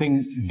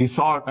something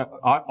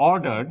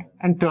ordered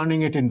and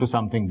turning it into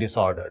something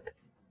disordered.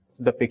 It's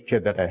the picture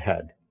that I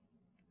had.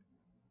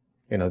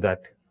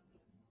 That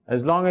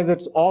as long as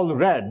it's all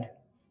red,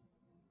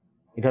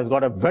 it has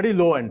got a very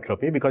low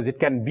entropy because it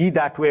can be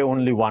that way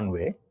only one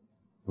way.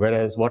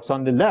 Whereas what's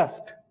on the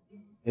left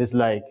is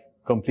like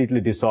completely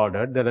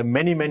disordered. There are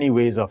many, many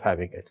ways of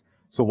having it.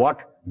 So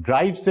what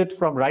drives it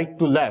from right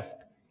to left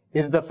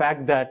is the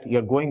fact that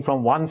you're going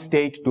from one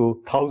state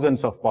to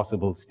thousands of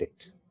possible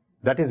states.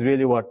 That is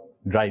really what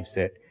drives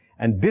it.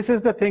 And this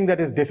is the thing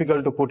that is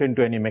difficult to put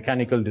into any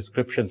mechanical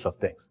descriptions of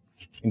things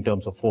in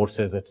terms of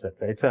forces,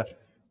 etc. It's a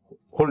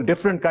whole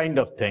different kind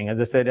of thing. As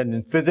I said, and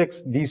in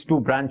physics, these two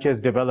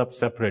branches develop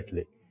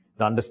separately.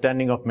 The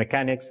understanding of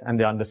mechanics and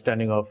the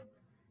understanding of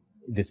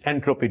these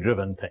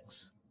entropy-driven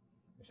things,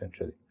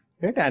 essentially.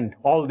 Right? And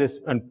all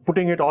this, and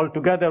putting it all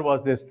together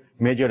was this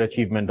major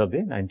achievement of the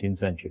 19th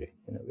century,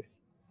 in a way.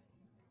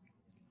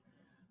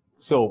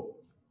 So,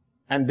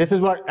 and this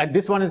is what, and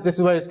this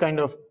is why it's kind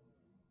of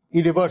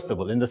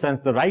irreversible, in the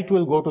sense the right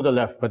will go to the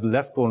left, but the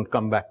left won't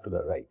come back to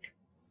the right.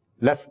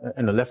 Left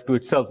to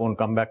itself won't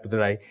come back to the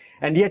right.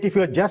 And yet, if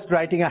you're just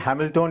writing a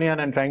Hamiltonian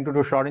and trying to do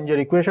Schrodinger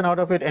equation out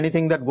of it,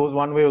 anything that goes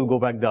one way will go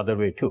back the other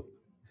way too.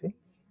 See?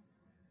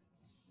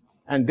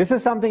 And this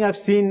is something I've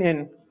seen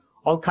in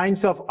all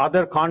kinds of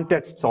other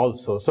contexts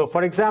also. So,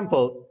 for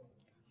example,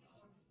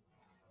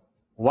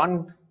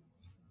 one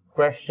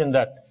question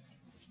that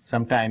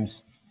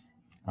sometimes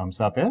comes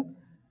up here.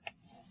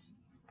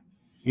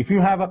 If you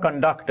have a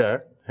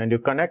conductor and you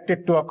connect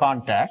it to a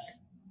contact,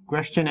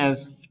 question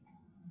is,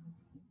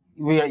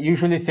 we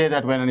usually say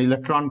that when an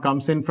electron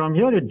comes in from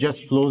here, it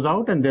just flows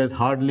out and there's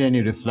hardly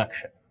any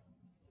reflection.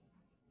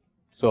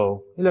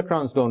 So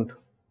electrons don't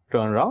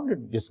turn around,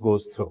 it just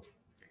goes through.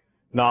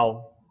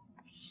 Now,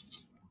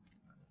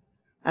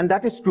 and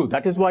that is true.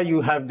 That is why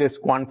you have this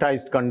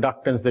quantized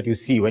conductance that you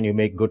see when you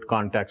make good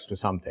contacts to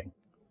something.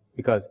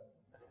 Because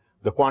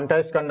the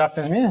quantized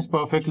conductance means it's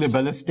perfectly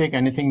ballistic.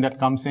 Anything that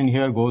comes in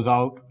here goes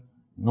out,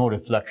 no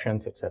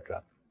reflections,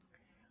 etc.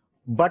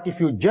 But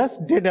if you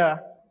just did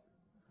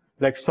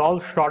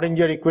solve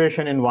Schrodinger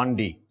equation in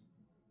 1D,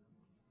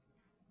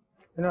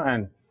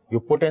 and you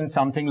put in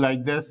something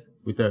like this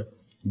with a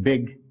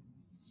big,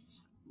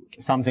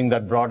 something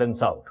that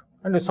broadens out,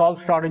 and you solve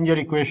Schrodinger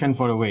equation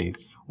for a wave,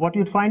 what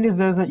you'd find is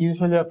there's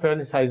usually a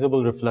fairly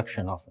sizable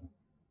reflection often.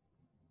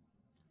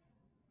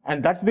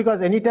 And that's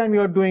because anytime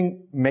you're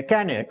doing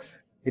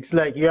mechanics, it's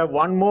like you have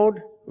one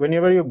mode.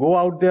 Whenever you go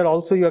out there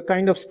also, you're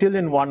kind of still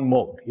in one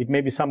mode. It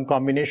may be some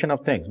combination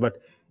of things, but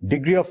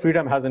degree of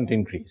freedom hasn't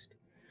increased.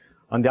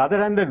 On the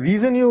other hand, the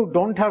reason you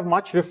don't have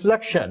much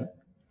reflection,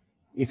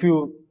 if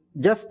you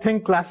just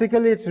think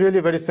classically, it's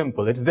really very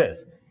simple. It's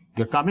this.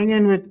 You're coming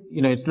in with,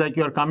 it's like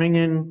you're coming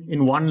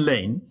in one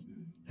lane.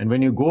 And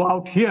when you go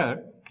out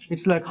here,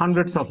 it's like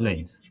hundreds of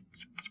lanes.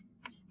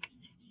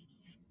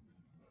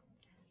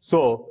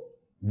 So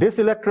this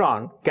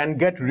electron can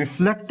get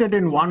reflected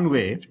in one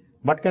way,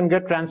 but can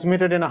get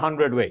transmitted in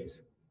 100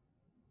 ways.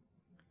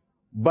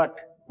 But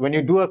when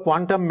you do a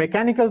quantum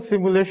mechanical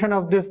simulation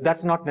of this,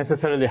 that's not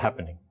necessarily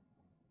happening.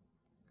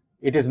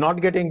 It is not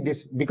getting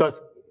this,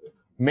 because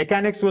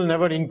mechanics will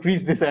never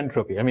increase this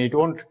entropy. I mean, it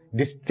won't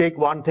take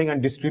one thing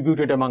and distribute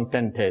it among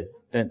 10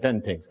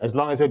 things, as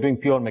long as you're doing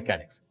pure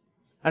mechanics.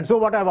 And so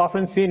what I've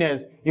often seen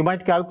is, you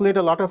might calculate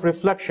a lot of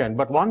reflection,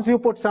 but once you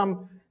put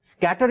some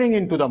scattering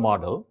into the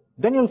model,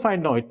 then you'll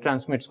find, no, it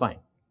transmits fine.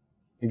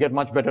 You get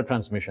much better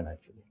transmission,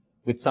 actually,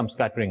 with some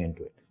scattering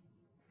into it.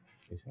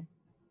 You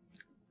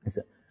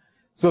see?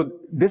 So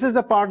this is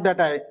the part that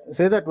I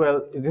say that,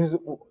 well,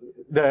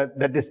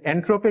 that this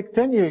entropic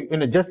thing, you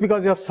know, just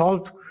because you have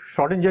solved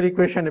Schrodinger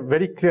equation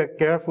very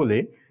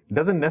carefully,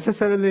 doesn't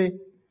necessarily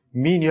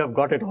mean you have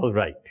got it all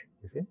right,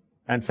 you see.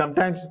 And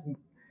sometimes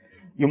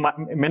you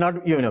may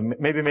not, you know,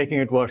 maybe making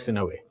it worse in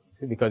a way,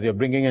 see, because you're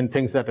bringing in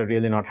things that are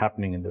really not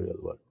happening in the real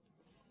world.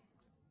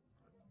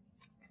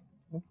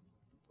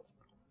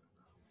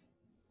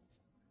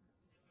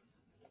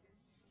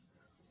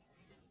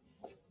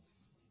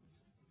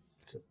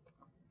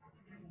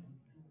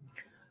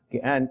 Okay,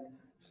 and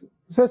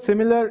so a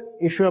similar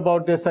issue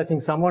about this, I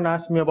think someone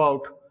asked me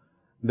about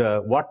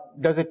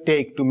what does it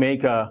take to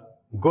make a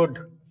good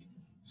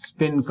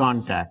spin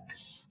contact.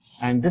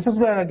 And this is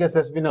where I guess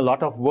there's been a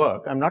lot of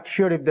work. I'm not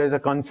sure if there's a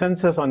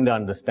consensus on the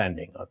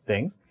understanding of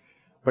things,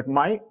 but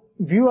my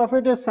view of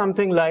it is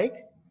something like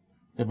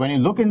that when you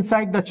look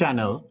inside the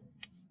channel,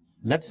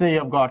 let's say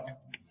you've got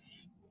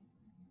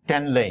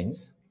 10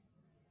 lanes,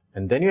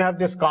 and then you have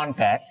this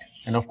contact.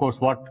 And of course,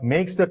 what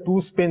makes the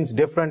two spins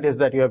different is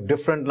that you have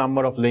different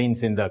number of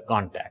lanes in the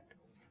contact.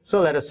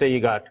 So let us say you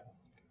got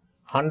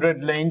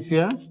 100 lanes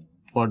here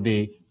for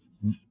the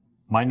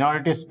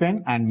minority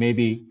spin and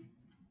maybe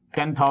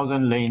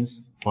 10,000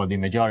 lanes for the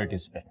majority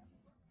spin.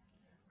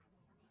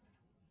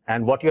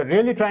 And what you're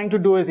really trying to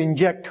do is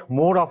inject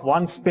more of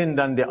one spin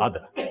than the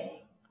other.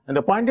 And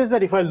the point is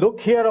that if I look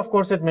here, of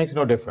course, it makes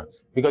no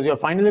difference because you're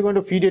finally going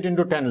to feed it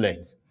into 10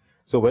 lanes.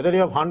 So whether you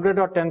have 100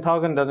 or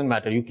 10,000 doesn't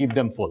matter. You keep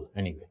them full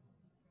anyway,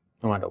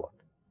 no matter what.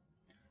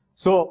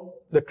 So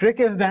the trick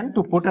is then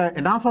to put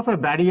enough of a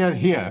barrier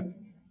here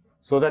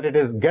so that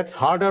it gets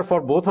harder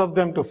for both of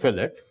them to fill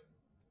it.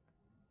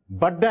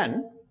 But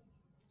then,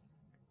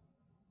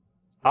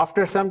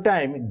 after some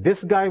time,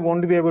 this guy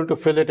won't be able to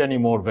fill it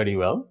anymore very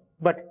well,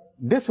 but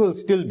this will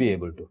still be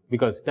able to,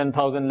 because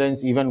 10,000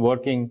 lanes, even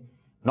working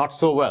not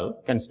so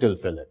well, can still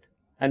fill it.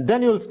 And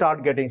then you'll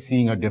start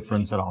seeing a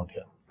difference around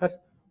here. That's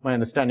my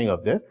understanding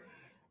of this.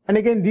 And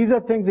again, these are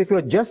things, if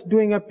you're just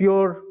doing a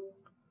pure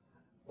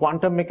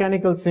quantum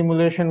mechanical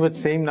simulation with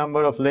same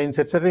number of lanes,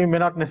 etc., you may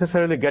not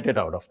necessarily get it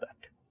out of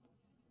that.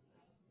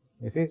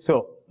 You see,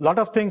 so a lot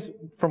of things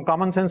from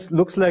common sense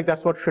looks like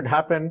that's what should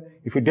happen.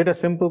 If you did a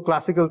simple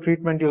classical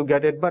treatment, you'll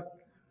get it, but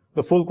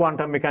the full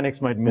quantum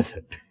mechanics might miss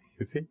it.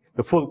 You see,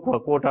 the full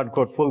quote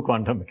unquote full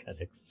quantum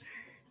mechanics.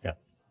 Yeah.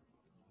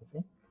 You see?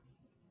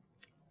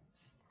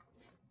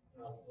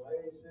 Why are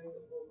you saying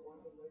the full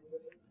quantum might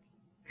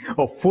miss it?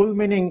 Oh, full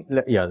meaning,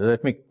 yeah,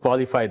 let me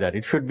qualify that.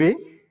 It should be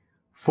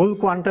full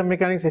quantum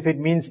mechanics if it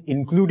means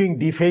including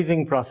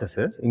dephasing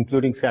processes,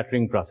 including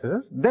scattering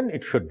processes, then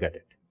it should get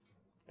it.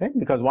 Okay?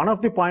 Because one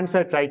of the points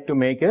I tried to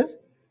make is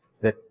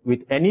that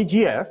with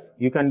NEGF,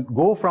 you can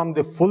go from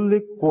the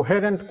fully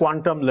coherent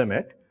quantum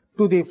limit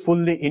to the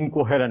fully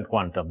incoherent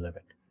quantum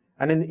limit.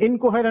 And in the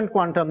incoherent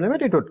quantum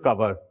limit, it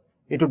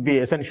would be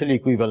essentially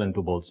equivalent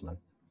to Boltzmann.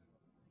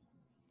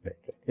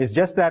 It's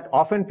just that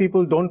often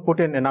people don't put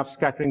in enough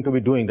scattering to be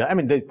doing that. I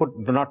mean, do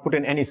not put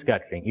in any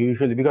scattering,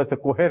 usually, because the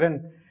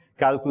coherent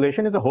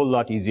calculation is a whole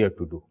lot easier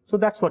to do. So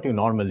that's what you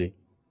normally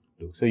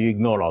do. So you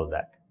ignore all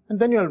that. And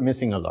then you're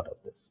missing a lot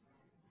of this.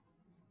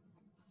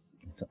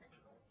 So.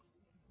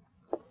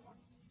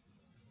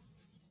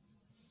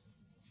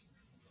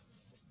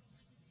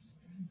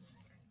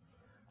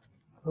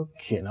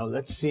 Okay, now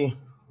let's see,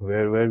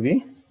 where were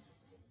we?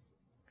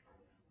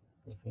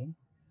 Okay.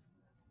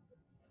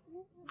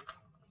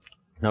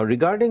 Now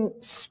regarding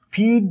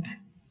speed,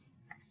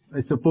 I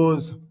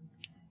suppose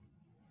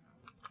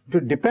it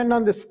would depend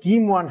on the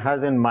scheme one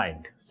has in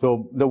mind.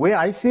 So the way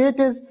I see it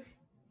is,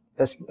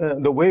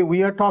 the way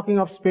we are talking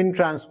of spin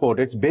transport,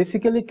 it's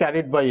basically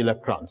carried by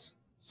electrons.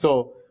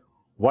 So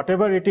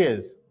whatever it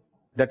is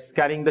that's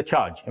carrying the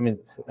charge,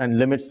 and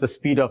limits the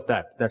speed of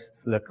that,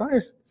 that's the electron.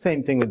 It's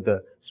same thing with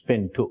the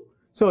spin too.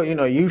 So,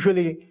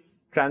 usually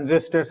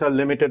transistors are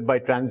limited by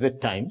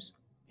transit times.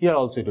 Here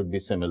also it would be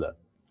similar.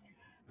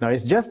 Now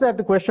it's just that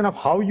the question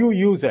of how you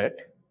use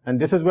it, and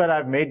this is where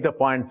I've made the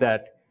point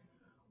that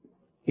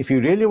if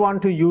you really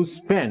want to use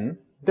spin,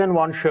 then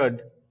one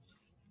should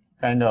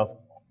kind of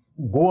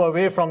go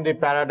away from the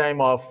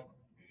paradigm of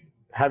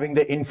having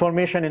the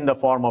information in the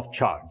form of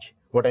charge.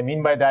 What I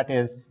mean by that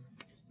is,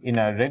 in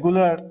a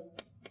regular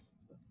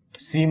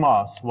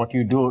CMOS, what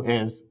you do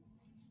is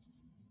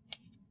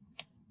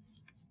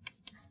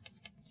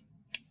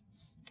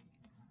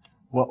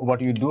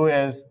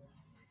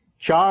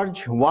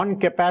charge one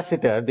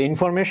capacitor, the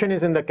information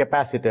is in the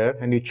capacitor,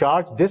 and you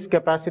charge this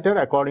capacitor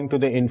according to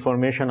the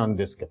information on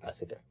this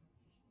capacitor.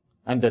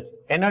 And the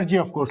energy,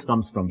 of course,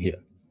 comes from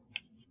here.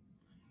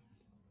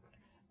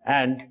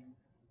 And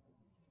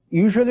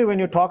usually when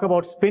you talk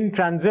about spin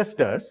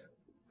transistors,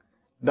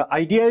 the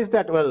idea is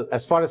that, well,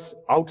 as far as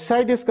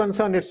outside is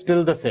concerned, it's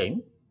still the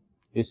same.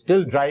 It's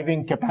still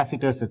driving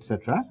capacitors,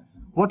 etc.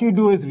 What you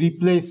do is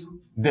replace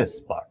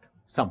this part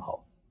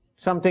somehow.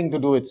 Something to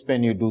do with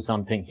spin, you do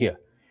something here.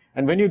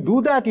 And when you do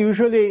that,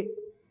 usually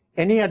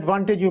any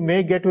advantage you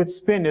may get with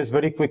spin is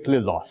very quickly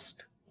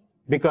lost.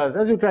 Because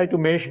as you try to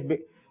measure,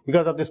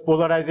 because of this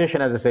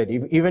polarization, as I said,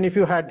 even if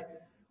you had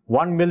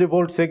 1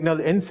 millivolt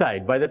signal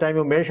inside. By the time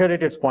you measure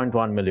it, it's 0.1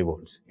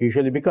 millivolts.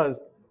 Usually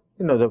because,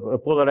 you know, the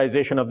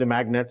polarization of the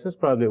magnets is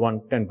probably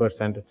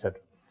 10%, etc.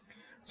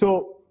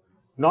 So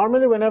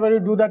normally whenever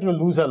you do that, you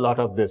lose a lot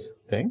of this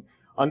thing.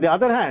 On the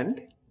other hand,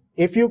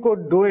 if you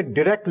could do it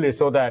directly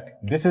so that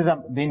this is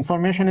the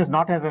information is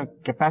not as a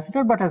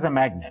capacitor but as a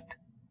magnet,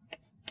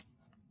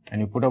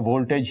 and you put a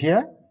voltage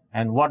here,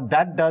 and what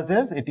that does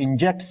is it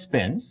injects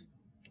spins,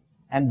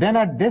 and then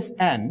at this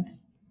end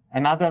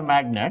another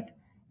magnet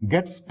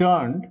gets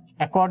turned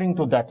according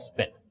to that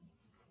spin.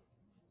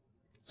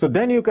 So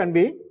then you can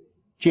be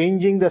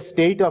changing the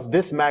state of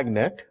this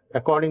magnet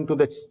according to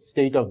the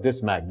state of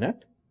this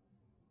magnet,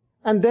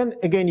 and then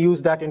again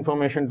use that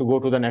information to go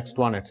to the next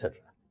one, etc.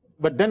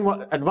 But then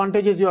what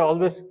advantage is, you are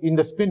always in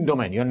the spin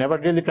domain. You're never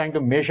really trying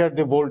to measure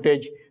the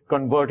voltage,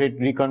 convert it,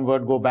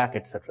 reconvert, go back,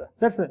 etc.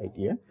 That's the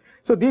idea.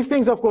 So these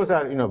things, of course,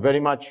 are, you know,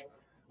 very much,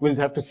 we'll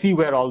have to see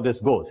where all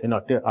this goes, you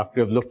know, after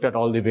you've looked at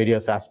all the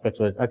various aspects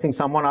of it. I think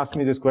someone asked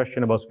me this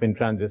question about spin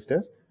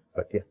transistors,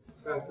 but yeah.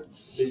 That's a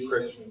big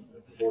question, a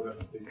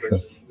subordinate big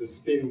question. The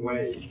spin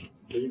wave,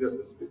 speed of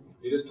the spin.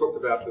 You just talked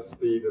about the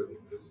speed of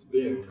the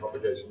spin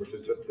propagation, which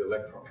is just the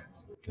electron.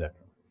 Yeah.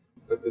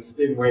 But the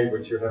spin wave,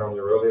 which you had on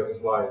your earlier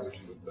slide, which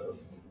was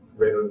those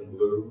red and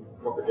blue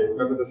propagate.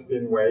 Remember the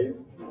spin wave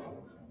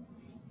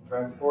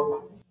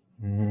transport?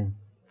 Mm-hmm.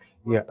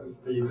 What's the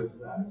speed of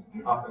that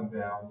up and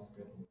down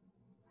spin?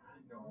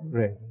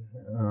 Right.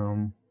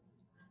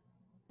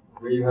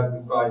 Where you have the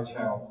side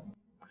channel.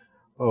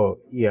 Oh,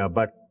 yeah,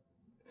 but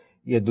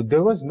yeah,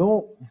 there was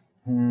no.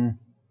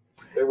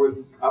 There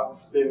was up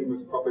spin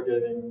was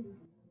propagating.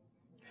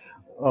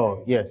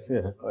 Oh, yes,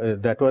 yeah.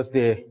 That was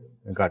the.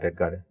 Got it.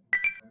 And the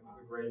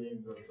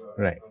gradient of the,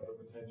 right. of the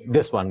potential.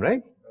 This one,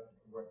 right?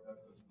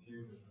 That's the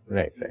diffusion.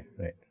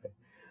 Right.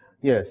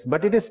 Yes,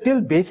 but it is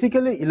still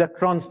basically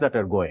electrons that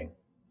are going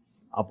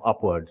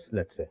upwards,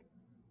 let's say.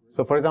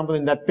 So, for example,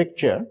 in that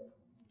picture,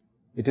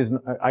 it is.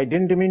 I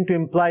didn't mean to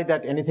imply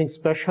that anything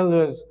special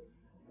was,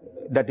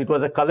 that it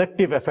was a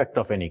collective effect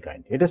of any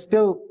kind. It is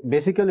still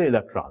basically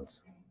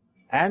electrons.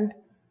 And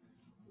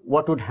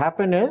what would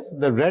happen is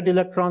the red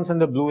electrons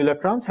and the blue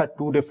electrons had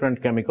two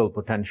different chemical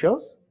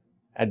potentials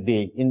at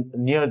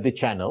near the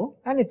channel,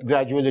 and it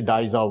gradually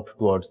dies out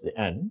towards the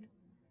end.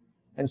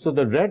 And so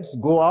the reds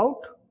go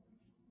out,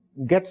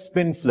 get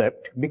spin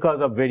flipped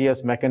because of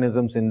various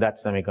mechanisms in that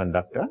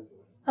semiconductor,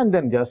 and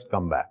then just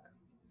come back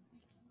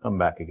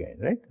again,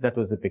 right? That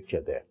was the picture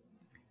there.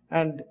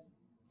 And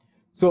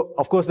so,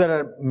 of course, there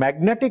are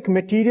magnetic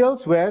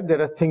materials where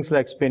there are things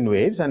like spin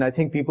waves, and I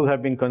think people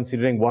have been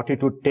considering what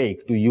it would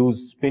take to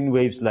use spin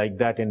waves like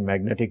that in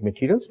magnetic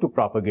materials to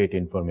propagate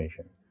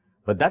information.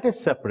 But that is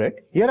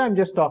separate. Here I'm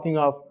just talking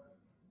of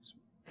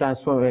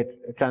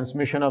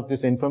transmission of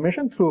this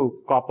information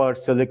through copper,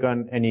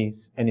 silicon, any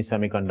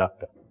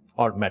semiconductor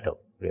or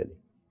metal, really.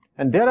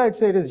 And there I'd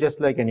say it is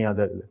just like any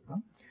other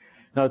electron.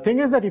 Now, the thing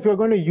is that if you're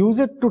going to use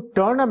it to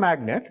turn a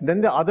magnet,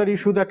 then the other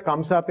issue that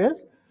comes up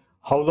is,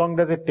 how long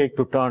does it take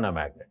to turn a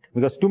magnet?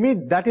 Because to me,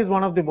 that is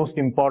one of the most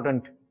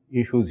important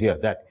issues here,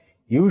 that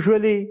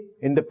usually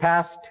in the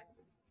past,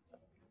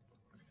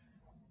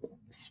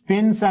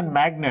 spins and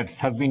magnets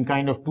have been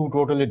kind of two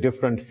totally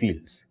different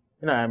fields.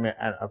 You know, I mean,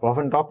 I've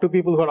often talked to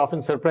people who are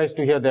often surprised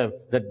to hear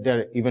that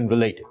they're even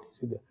related.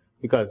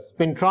 Because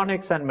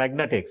spintronics and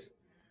magnetics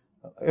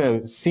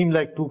seem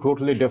like two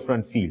totally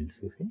different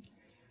fields, you see.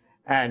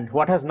 And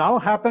what has now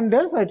happened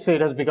is, I'd say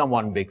it has become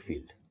one big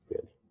field.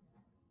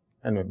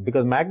 And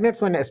because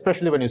magnets,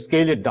 especially when you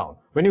scale it down,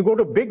 when you go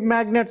to big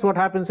magnets, what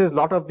happens is a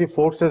lot of the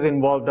forces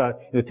involved are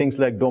things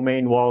like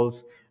domain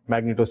walls,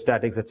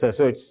 magnetostatics, etc.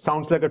 So it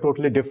sounds like a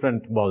totally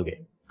different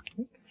ballgame.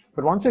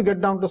 But once you get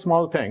down to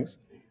small things,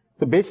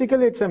 so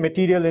basically it's a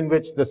material in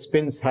which the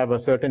spins have a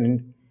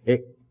certain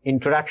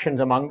interactions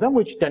among them,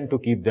 which tend to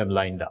keep them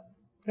lined up,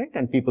 right?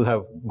 And people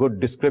have good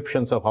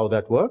descriptions of how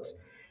that works.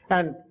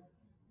 And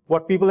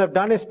what people have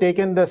done is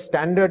taken the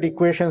standard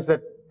equations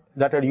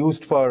that are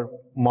used for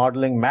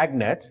modeling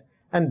magnets,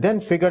 and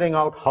then figuring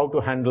out how to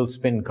handle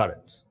spin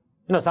currents.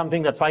 You know,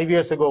 something that 5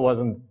 years ago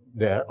wasn't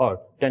there, or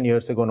 10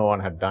 years ago no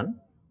one had done.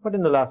 But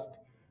in the last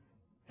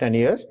 10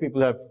 years,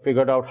 people have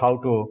figured out how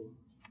to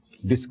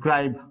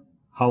describe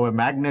how a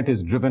magnet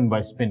is driven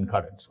by spin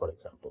currents, for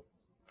example.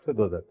 So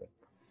those are things.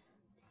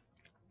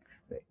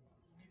 Right.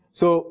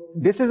 So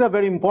this is a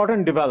very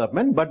important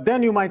development, but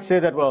then you might say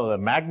that, well,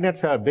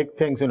 magnets are big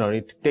things, you know,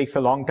 it takes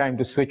a long time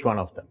to switch one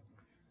of them.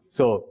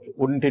 So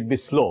wouldn't it be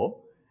slow?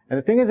 And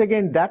the thing is,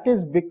 again, that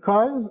is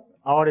because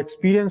our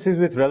experience is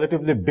with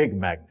relatively big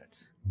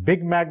magnets.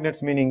 Big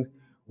magnets meaning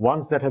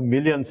ones that have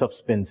millions of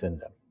spins in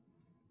them.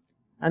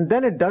 And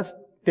then it does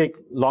take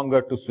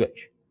longer to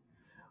switch.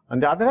 On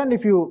the other hand,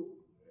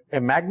 a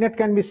magnet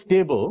can be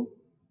stable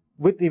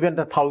with even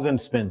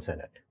 1,000 spins in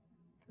it.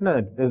 You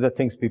know, those are the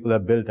things people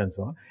have built and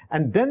so on.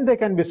 And then they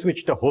can be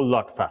switched a whole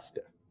lot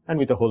faster and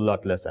with a whole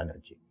lot less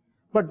energy.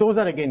 But those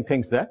are again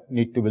things that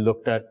need to be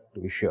looked at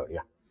to be sure,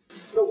 yeah.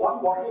 So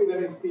one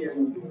bottleneck that I see,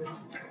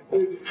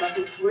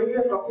 when we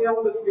are talking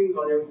about the spin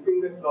logic,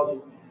 spin-based logic,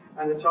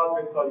 and the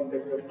charge-based logic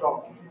that we have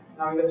talked,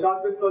 Now, in the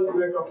chart-based logic,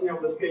 we are talking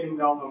about the scaling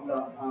down of the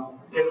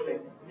gate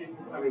length.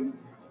 I mean,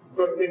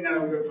 so 10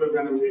 nanometer, 12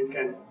 nanometer it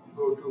can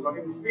go to. But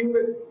in the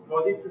spin-based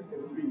logic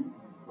system, if we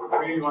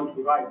really want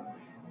to revise,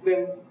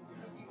 then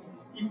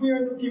if we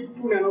are to keep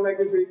two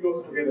nanomagnets very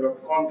close together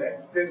of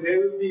contacts, then there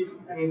will be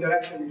an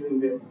interaction between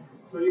them.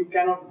 So you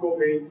cannot go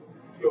very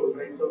close,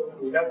 right? So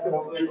that's a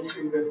bottleneck of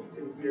spin-based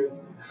system if you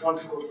want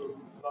to go to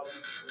logic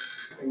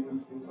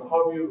system. So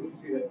how do you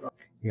see that?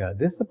 Yeah,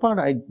 this is the part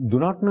I do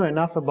not know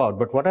enough about,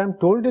 but what I'm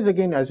told is,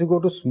 again, as you go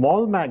to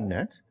small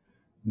magnets,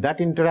 that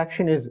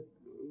interaction is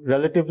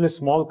relatively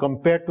small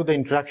compared to the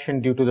interaction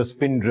due to the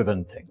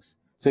spin-driven things.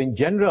 So in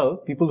general,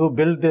 people who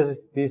build these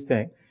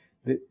things,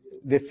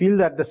 they feel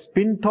that the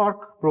spin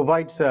torque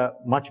provides a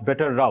much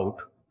better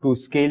route to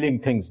scaling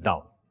things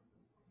down.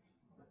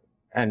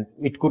 And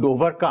it could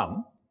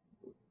overcome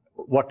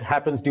what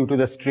happens due to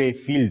the stray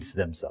fields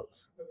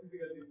themselves.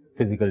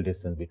 Physical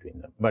distance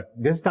between them. But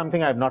this is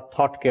something I have not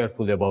thought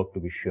carefully about,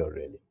 to be sure,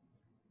 really.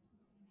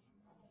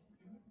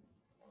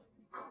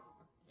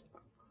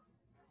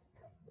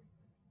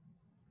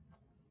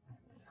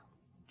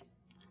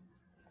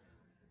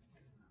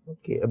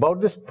 Okay, about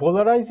this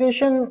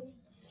polarization,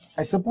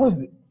 I suppose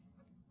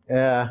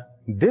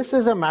this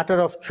is a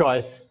matter of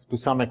choice to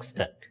some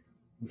extent,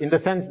 in the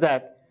sense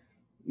that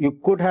you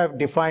could have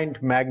defined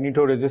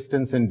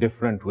magnetoresistance in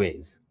different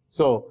ways.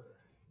 So,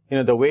 you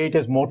know, the way it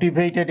is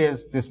motivated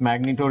is this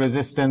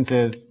magnetoresistance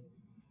is,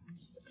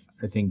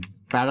 I think,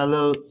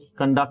 parallel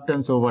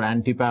conductance over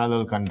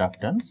anti-parallel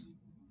conductance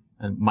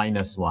and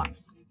 -1.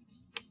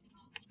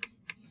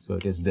 So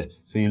it is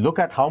this. So you look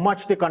at how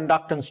much the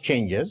conductance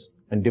changes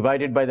and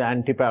divide it by the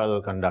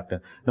anti-parallel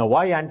conductance. Now,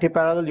 why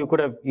anti-parallel? You could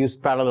have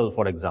used parallel,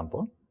 for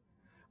example.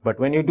 But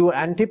when you do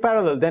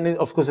anti-parallel, then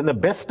of course in the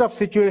best of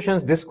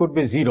situations, this could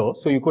be 0.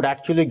 So you could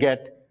actually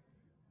get,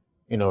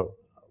 you know,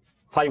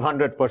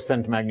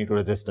 500%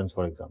 magnetoresistance,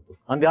 for example.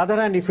 On the other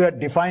hand, if you had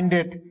defined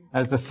it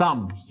as the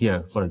sum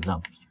here, for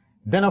example,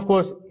 then of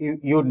course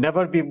you would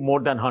never be more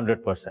than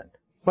 100%.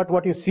 But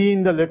what you see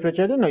in the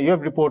literature, you know, you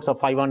have reports of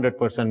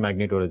 500%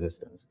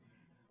 magnetoresistance.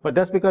 But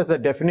that's because the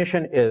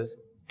definition is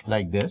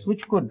like this,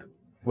 which could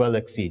well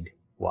exceed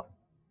 1.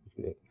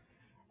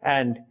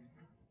 And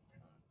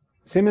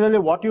similarly,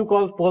 what you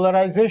call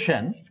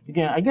polarization,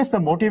 again, I guess the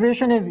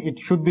motivation is it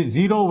should be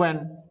 0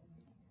 when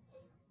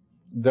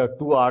the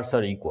two R's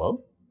are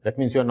equal. That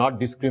means you're not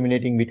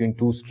discriminating between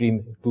two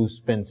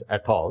spins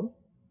at all.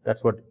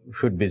 That's what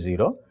should be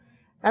 0.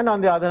 And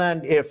on the other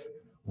hand, if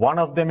one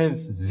of them is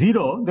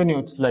 0, then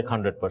it's like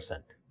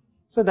 100%.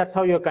 So that's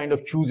how you're kind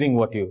of choosing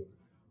what it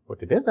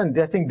is. And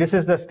I think this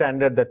is the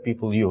standard that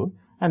people use.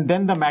 And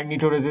then the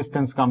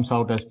magnetoresistance comes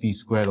out as P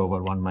square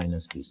over 1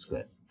 minus P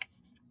square.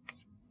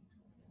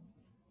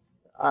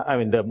 I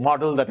mean, the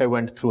model that I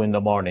went through in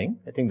the morning,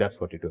 I think that's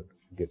what it would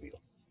give you.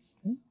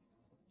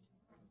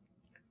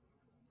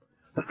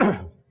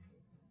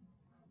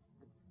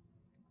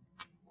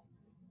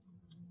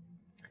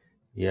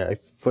 Yeah,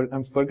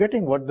 I'm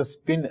forgetting what the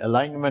spin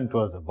alignment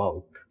was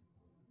about.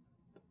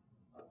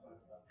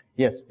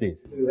 Yes,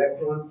 please. The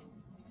electrons,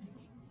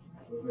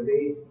 when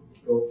they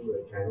go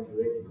through a channel, do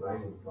they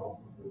combine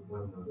themselves with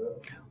one another?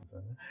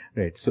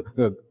 Right. So,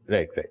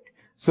 right.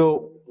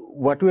 So,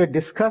 what we are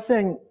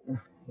discussing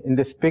in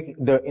this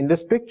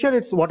picture,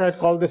 it's what I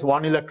call this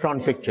one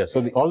electron picture.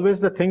 So, always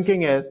the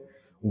thinking is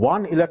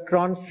one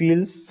electron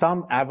feels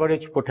some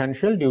average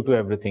potential due to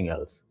everything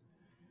else.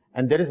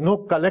 And there is no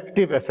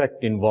collective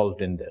effect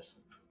involved in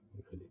this.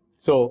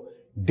 So,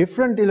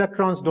 different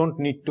electrons don't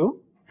need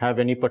to have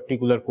any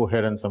particular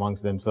coherence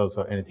amongst themselves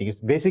or anything.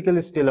 It's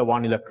basically still a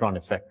one electron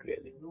effect,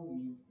 really.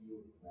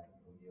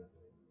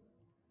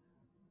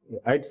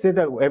 I'd say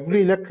that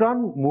every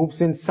electron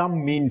moves in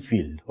some mean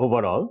field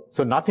overall,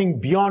 so nothing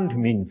beyond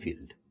mean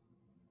field.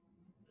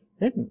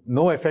 Right?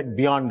 No effect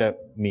beyond a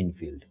mean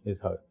field is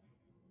how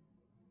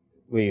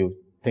way you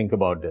think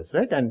about this,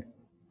 right? And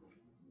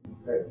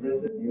for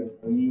instance, you have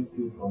a mean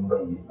field from the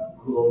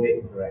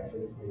Coulombic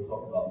interactions when you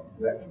talk about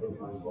electrical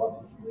transport,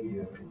 where you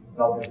have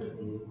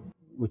self-existing,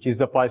 which is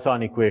the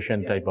Poisson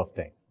equation type of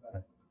thing.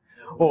 Right?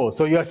 Oh,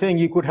 so you are saying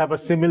you could have a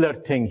similar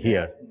thing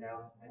here.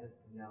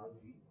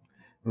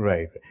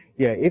 Right.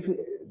 Yeah, if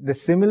the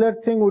similar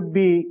thing would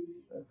be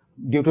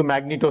due to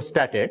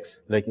magnetostatics,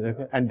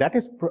 and that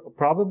is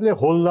probably a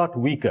whole lot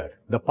weaker.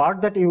 The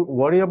part that you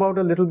worry about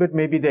a little bit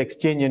may be the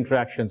exchange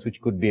interactions,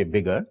 which could be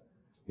bigger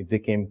if they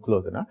came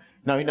close enough.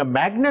 Now, in a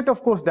magnet,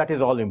 of course, that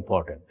is all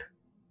important.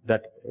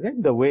 That, right,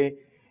 the way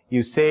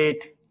you say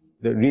it,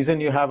 the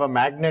reason you have a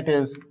magnet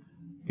is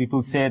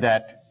people say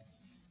that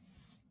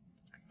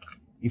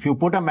if you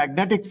put a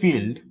magnetic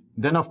field,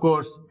 then of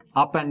course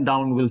up and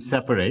down will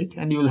separate,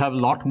 and you will have a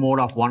lot more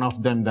of one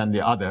of them than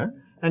the other.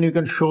 And you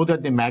can show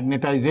that the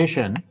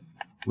magnetization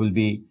will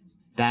be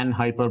tan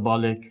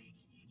hyperbolic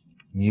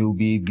mu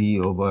b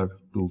over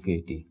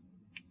 2kt.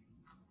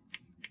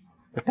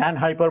 The tan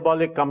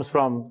hyperbolic comes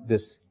from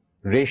this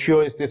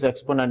ratio is this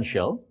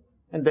exponential.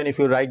 And then if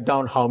you write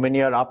down how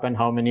many are up and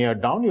how many are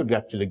down, you'd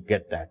actually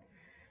get that.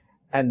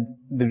 And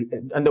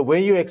the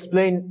way you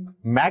explain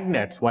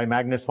magnets, why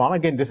magnets form,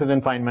 again, this is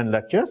in Feynman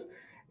lectures,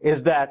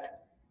 is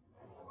that,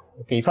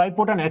 okay, if I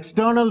put an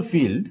external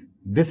field,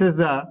 this is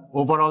the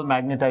overall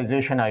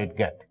magnetization I'd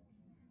get.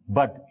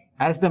 But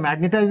as the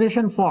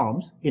magnetization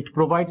forms, it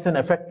provides an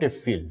effective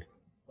field,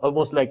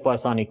 almost like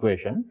Poisson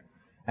equation.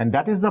 And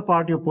that is the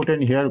part you put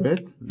in here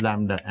with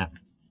lambda m.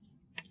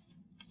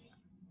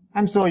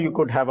 And so you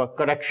could have a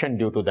correction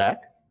due to that,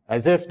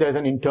 as if there's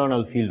an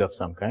internal field of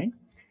some kind.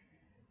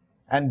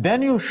 And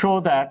then you show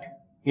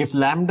that if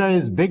lambda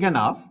is big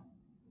enough,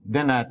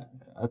 then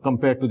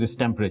compared to this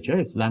temperature,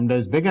 if lambda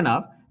is big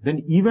enough,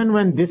 then even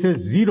when this is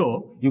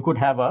 0, you could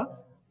have a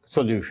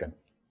solution.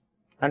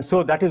 And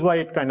so that is why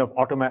it kind of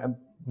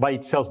by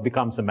itself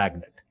becomes a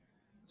magnet.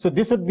 So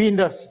this would be in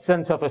the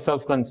sense of a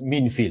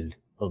self-mean field,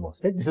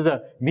 almost. Right? This is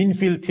the mean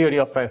field theory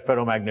of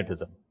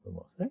ferromagnetism,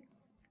 almost. Right?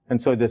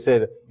 And so they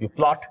say you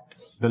plot,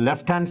 the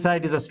left-hand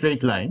side is a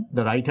straight line,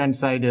 the right-hand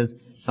side is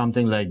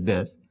something like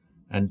this.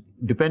 And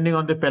depending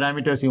on the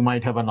parameters, you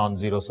might have a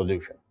non-zero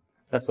solution.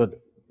 That's what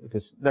it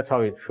is. That's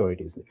how it show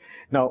it easily.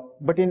 Now,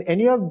 but in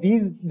any of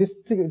these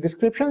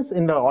descriptions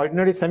in the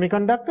ordinary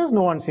semiconductors,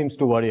 no one seems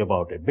to worry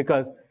about it,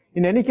 because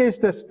in any case,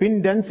 the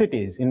spin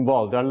densities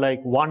involved are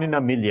like 1 in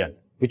a million,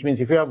 which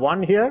means if you have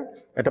one here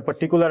at a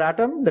particular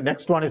atom, the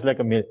next one is like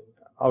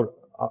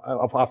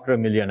after a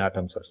million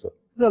atoms or so.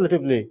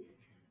 Relatively,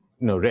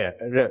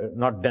 rare,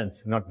 not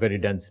dense, not very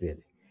dense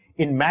really.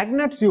 In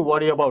magnets, you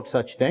worry about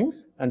such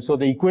things, and so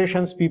the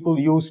equations people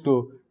use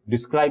to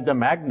describe the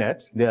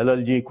magnets, the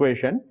LLG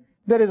equation,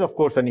 there is of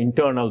course an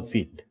internal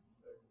field,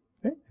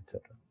 okay,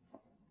 etc.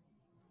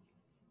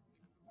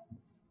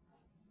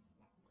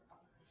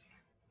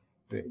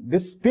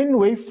 This spin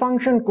wave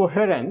function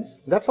coherence,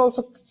 that's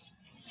also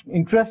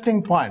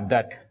interesting point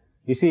that,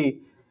 you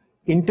see,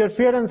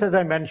 interference, as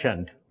I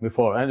mentioned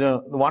before,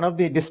 and one of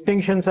the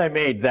distinctions I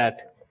made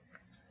that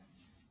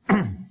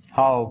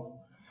how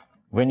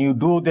when you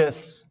do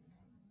this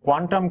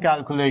quantum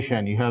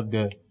calculation, you have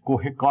the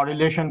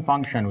correlation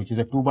function, which is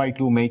a 2 by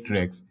 2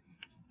 matrix,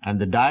 and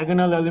the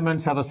diagonal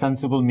elements have a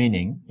sensible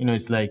meaning.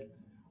 It's like,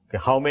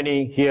 okay, how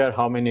many here,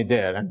 how many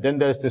there, and then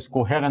there's this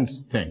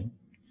coherence thing,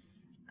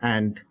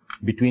 and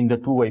between the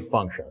two wave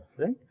functions,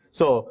 right?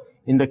 So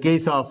in the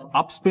case of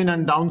upspin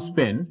and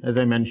downspin, as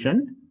I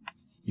mentioned,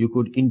 you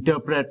could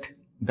interpret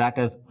that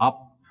as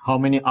up, how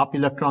many up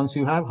electrons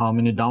you have, how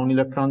many down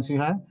electrons you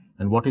have,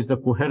 and what is the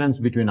coherence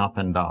between up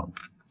and down.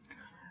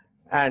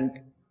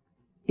 And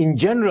in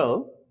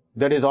general,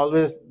 there is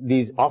always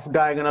these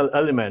off-diagonal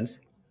elements,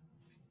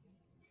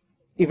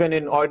 even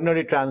in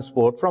ordinary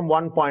transport, from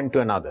one point to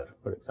another,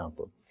 for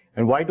example.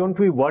 And why don't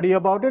we worry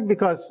about it?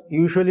 Because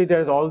usually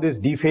there's all these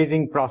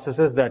dephasing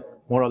processes that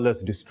more or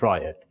less destroy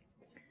it.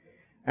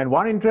 And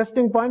one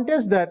interesting point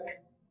is that,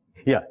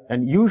 yeah,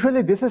 and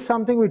usually this is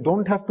something we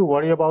don't have to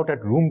worry about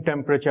at room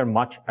temperature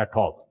much at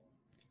all.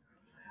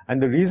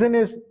 And the reason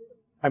is,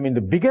 I mean,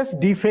 the biggest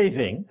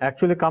dephasing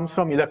actually comes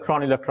from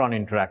electron-electron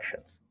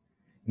interactions.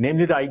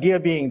 Namely, the idea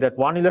being that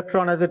one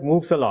electron, as it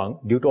moves along,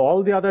 due to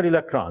all the other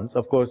electrons,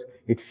 of course,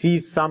 it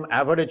sees some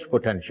average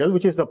potential,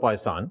 which is the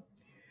Poisson.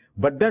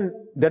 But then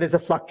there is a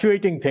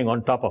fluctuating thing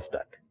on top of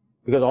that,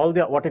 because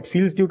what it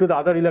feels due to the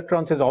other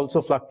electrons is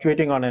also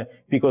fluctuating on a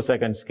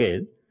picosecond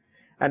scale.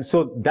 And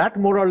so that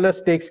more or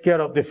less takes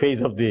care of the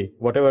phase of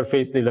whatever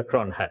phase the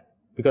electron had,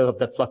 because of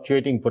that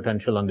fluctuating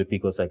potential on the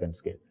picosecond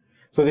scale.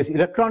 So this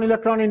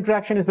electron-electron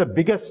interaction is the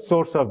biggest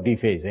source of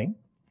dephasing,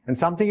 and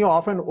something you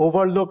often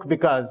overlook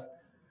because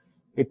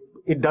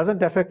it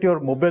doesn't affect your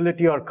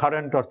mobility or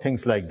current or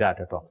things like that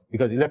at all.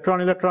 Because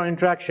electron-electron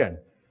interaction,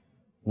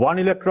 one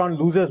electron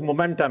loses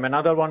momentum,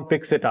 another one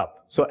picks it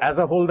up. So as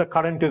a whole, the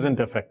current isn't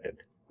affected.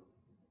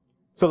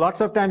 So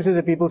lots of times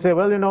people say,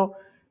 well,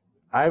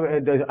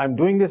 I'm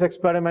doing this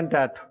experiment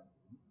at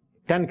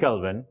 10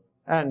 Kelvin,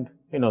 and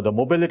the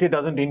mobility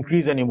doesn't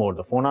increase anymore.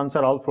 The phonons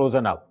are all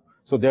frozen up.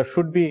 So there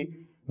should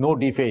be no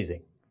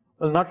dephasing.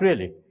 Well, not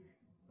really.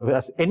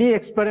 Any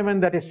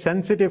experiment that is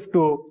sensitive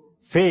to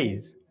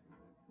phase,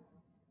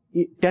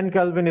 10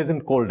 Kelvin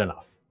isn't cold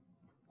enough,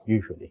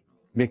 usually.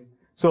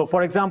 So,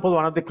 for example,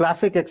 one of the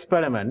classic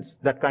experiments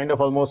that kind of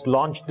almost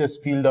launched this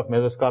field of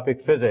mesoscopic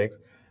physics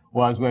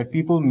was where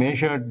people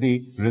measured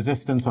the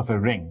resistance of a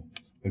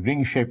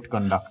ring-shaped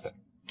conductor.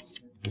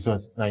 This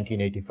was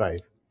 1985.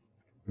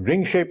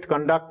 Ring-shaped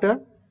conductor,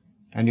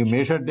 and you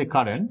measured the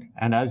current,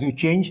 and as you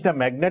change the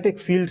magnetic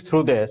field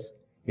through this,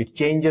 it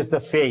changes the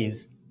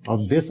phase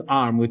of this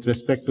arm with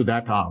respect to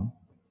that arm,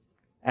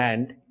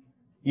 and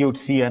you'd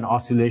see an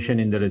oscillation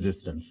in the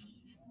resistance.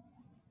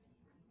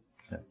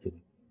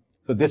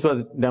 So this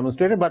was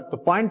demonstrated, but the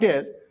point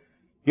is,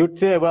 you'd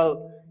say,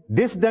 well,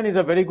 this then is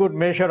a very good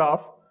measure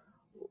of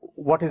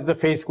what is the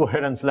phase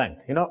coherence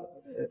length.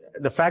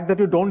 The fact that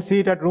you don't see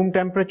it at room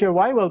temperature,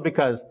 why? Well,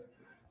 because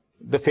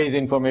the phase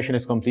information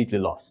is completely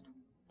lost.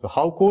 So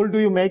how cold do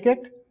you make it?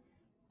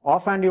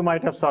 Offhand, you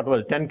might have thought,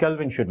 well, 10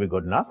 Kelvin should be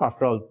good enough.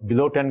 After all,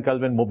 below 10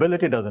 Kelvin,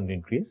 mobility doesn't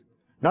increase.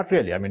 Not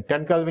really. I mean,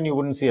 10 Kelvin, you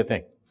wouldn't see a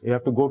thing. You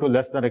have to go to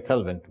less than a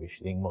Kelvin to be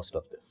seeing most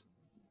of this.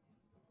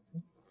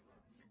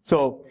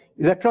 So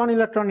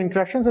electron-electron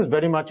interactions is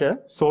very much a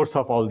source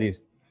of all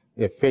these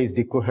phase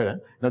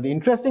decoherence. Now the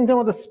interesting thing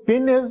about the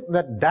spin is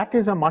that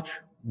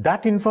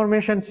that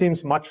information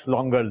seems much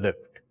longer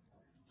lived.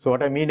 So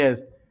what I mean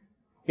is,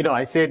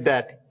 I said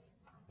that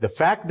the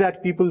fact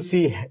that people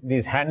see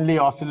these Handley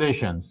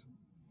oscillations,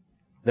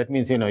 that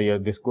means,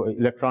 this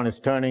electron is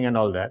turning and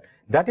all that,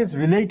 that is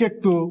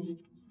related to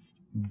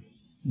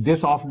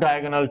this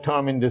off-diagonal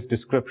term in this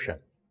description.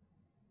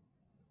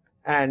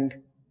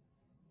 And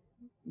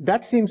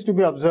that seems to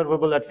be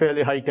observable at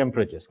fairly high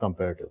temperatures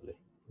comparatively,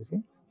 you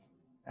see.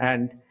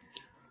 And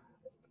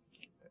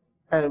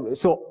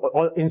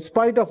so in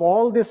spite of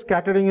all this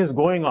scattering is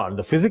going on,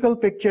 the physical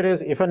picture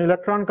is if an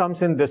electron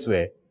comes in this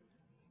way,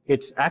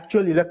 its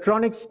actual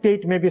electronic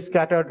state may be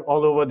scattered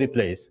all over the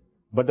place.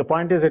 But the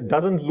point is it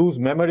doesn't lose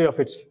memory of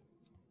its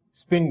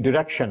spin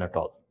direction at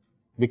all.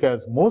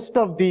 Because most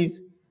of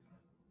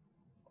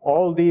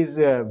all these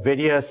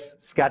various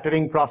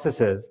scattering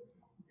processes,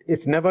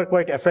 it's never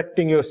quite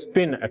affecting your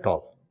spin at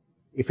all.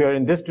 If you're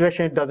in this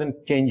direction, it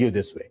doesn't change you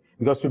this way.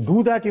 Because to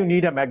do that, you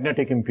need a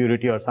magnetic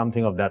impurity or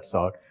something of that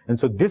sort. And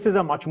so this is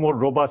a much more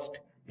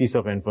robust piece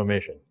of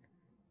information.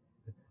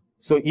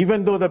 So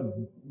even though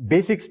the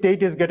basic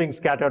state is getting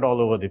scattered all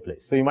over the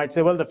place. So you might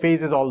say, well, the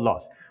phase is all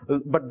lost.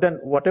 But then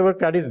whatever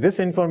carries this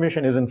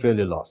information isn't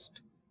really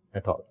lost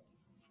at all.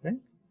 Right?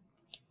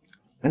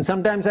 And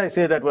sometimes I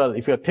say that, well,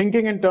 if you're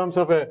thinking in terms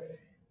of a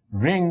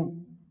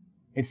ring,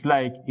 it's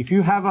like if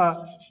you have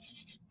a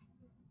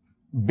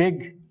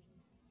big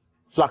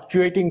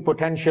fluctuating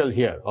potential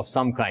here of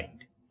some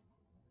kind,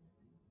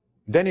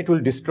 then it will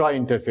destroy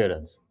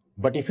interference.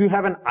 But if you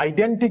have an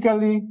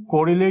identically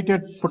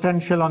correlated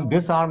potential on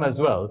this arm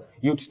as well,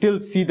 you'd still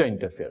see the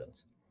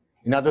interference.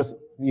 In other words,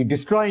 you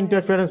destroy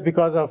interference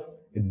because of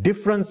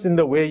difference in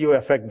the way you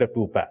affect the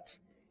two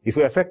paths. If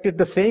you affect it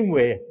the same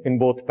way in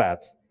both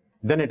paths,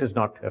 then it is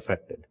not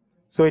affected.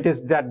 So it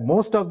is that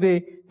most of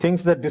the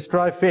things that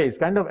destroy phase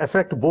kind of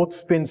affect both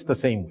spins the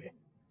same way.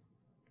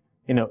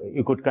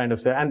 You could kind of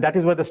say, and that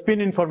is why the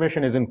spin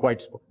information isn't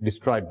quite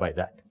destroyed by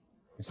that.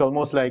 It's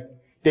almost like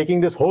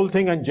taking this whole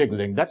thing and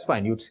jiggling. That's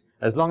fine.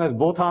 As long as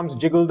both arms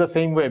jiggle the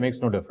same way, it makes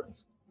no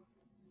difference.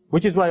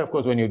 Which is why, of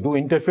course, when you do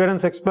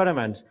interference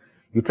experiments,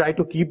 you try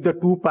to keep the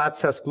two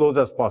paths as close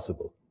as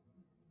possible.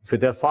 If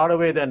they're far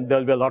away, then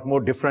there'll be a lot more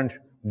difference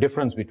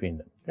between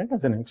them. Okay?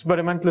 As an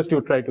experimentalist,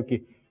 you try to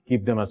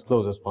keep them as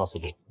close as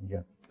possible. Yeah.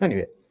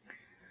 Anyway,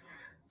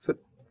 so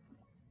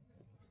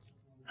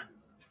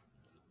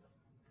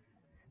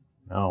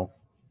now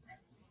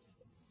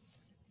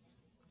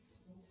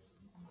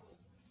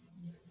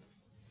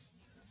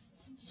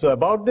so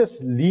about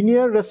this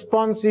linear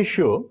response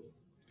issue,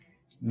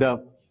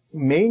 the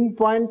main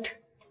point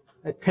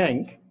I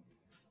think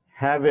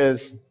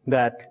is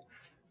that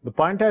the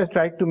point I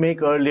tried to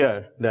make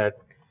earlier, that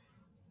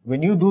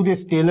when you do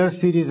this Taylor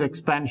series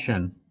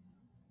expansion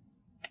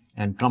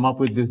and come up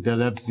with this del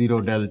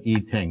F0 del E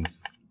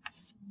things,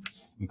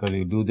 because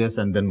you do this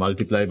and then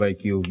multiply by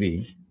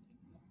QV,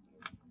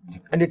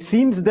 and it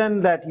seems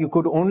then that you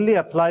could only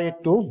apply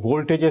it to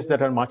voltages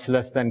that are much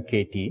less than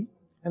kT.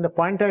 And the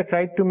point I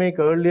tried to make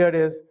earlier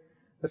is,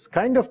 it's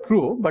kind of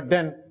true, but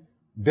then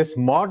this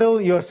model,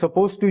 you're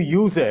supposed to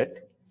use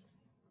it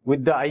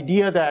with the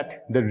idea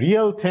that the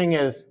real thing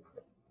is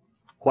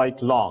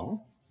quite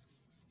long.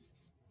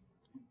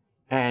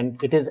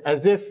 And it is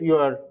as if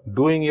you're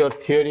doing your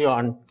theory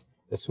on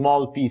a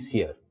small piece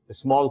here, a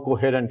small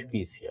coherent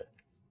piece here.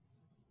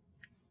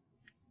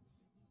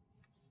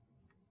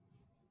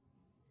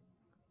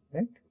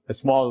 Right? A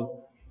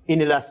small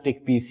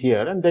inelastic piece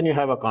here, and then you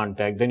have a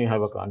contact, then you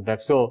have a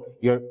contact. So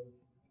you're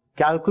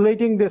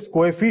calculating this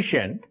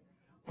coefficient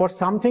for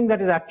something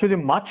that is actually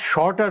much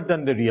shorter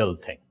than the real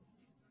thing.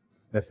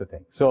 That's the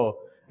thing. So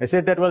I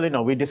said that,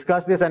 well, we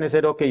discussed this, and I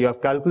said, okay, you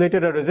have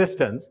calculated a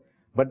resistance,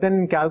 but then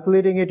in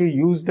calculating it, you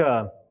used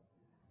a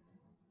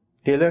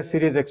Taylor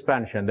series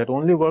expansion that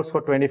only works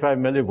for 25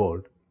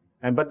 millivolt.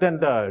 But then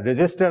the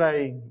resistor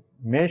I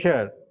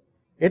measure,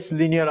 it's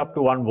linear up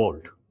to 1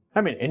 volt.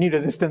 I mean, any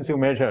resistance you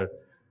measure,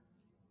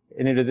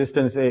 any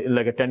resistance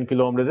like a 10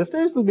 kilo ohm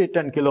resistor, it will be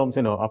 10 kilo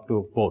ohms, up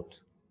to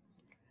volts.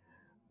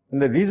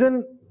 And the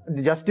reason,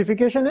 the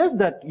justification is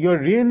that you're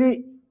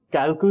really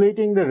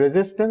calculating the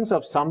resistance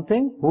of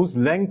something whose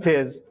length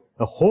is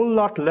a whole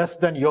lot less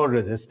than your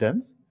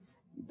resistance,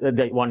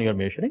 the one you're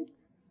measuring.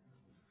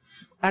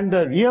 And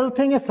the real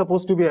thing is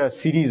supposed to be a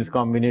series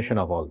combination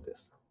of all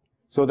this.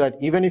 So that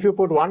even if you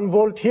put 1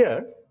 volt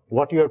here,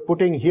 what you're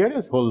putting here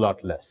is a whole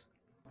lot less.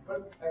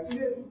 But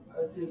actually,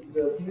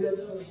 the thing that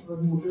was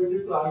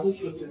motivated to ask this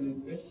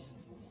question is,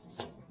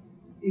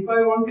 if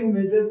I want to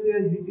measure, say,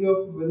 a GT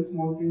of a very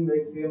small thing,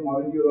 like, say, a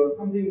molecule or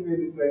something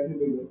maybe slightly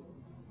bigger,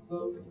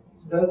 so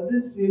does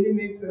this really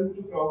make sense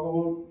to talk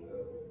about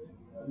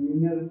a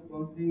linear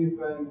response thing if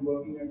I am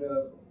working at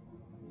a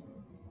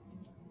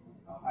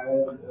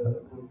higher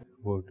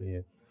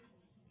voltage?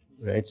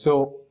 Right.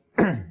 So,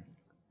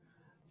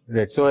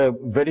 right. So a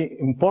very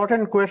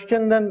important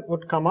question then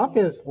would come up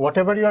is,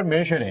 whatever you are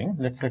measuring,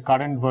 let's say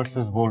current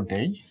versus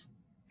voltage,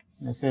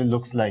 let's say,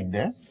 looks like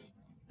this.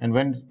 And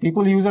when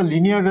people use a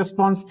linear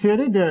response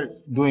theory, they're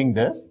doing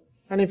this.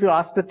 And if you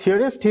ask the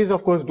theorist, he's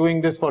of course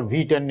doing this for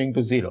V tending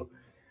to 0.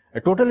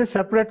 A totally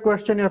separate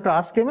question you have to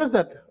ask him is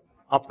that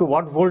up to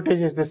what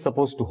voltage is this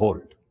supposed to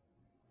hold,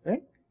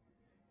 right?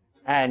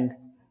 And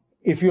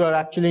if you are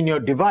actually in your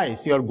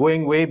device, you are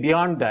going way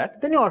beyond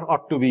that, then you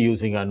ought to be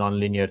using a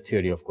nonlinear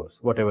theory, of course,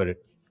 whatever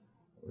it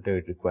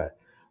requires.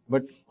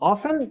 But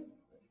often,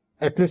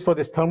 at least for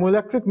these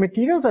thermoelectric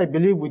materials, I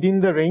believe within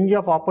the range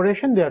of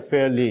operation, they are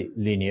fairly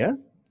linear.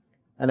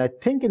 And I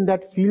think in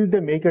that field, they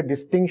make a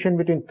distinction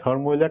between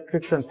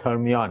thermoelectrics and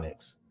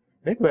thermionics,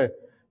 right? Where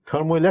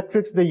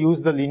thermoelectrics, they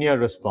use the linear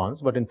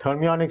response, but in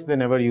thermionics, they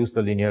never use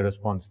the linear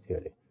response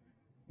theory.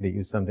 They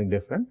use something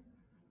different.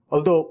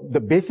 Although the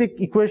basic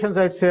equations,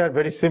 I'd say, are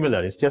very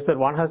similar. It's just that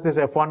one has this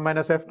F1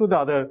 minus F2, the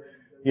other,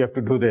 you have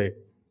to do the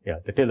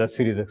Taylor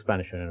series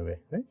expansion in a way,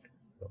 right?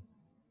 So,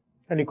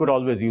 and you could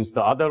always use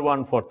the other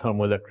one for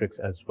thermoelectrics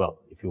as well,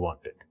 if you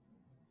wanted.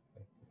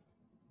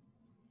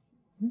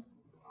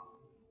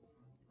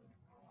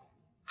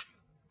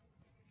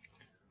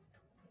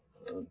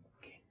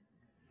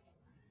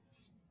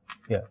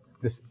 Yeah,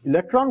 this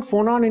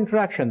electron-phonon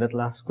interaction, that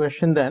last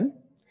question then.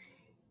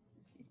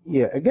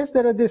 Yeah, I guess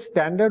there are these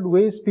standard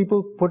ways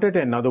people put it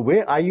in. Now, the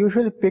way I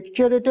usually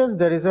picture it is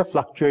there is a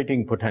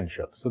fluctuating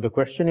potential. So the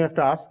question you have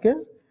to ask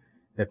is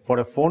that for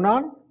a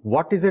phonon,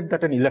 what is it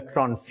that an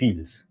electron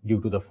feels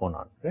due to the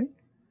phonon, right?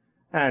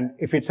 And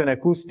if it's an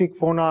acoustic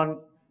phonon,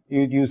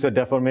 you'd use a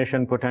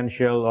deformation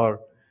potential or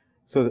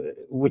so,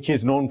 which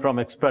is known from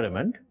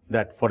experiment,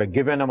 that for a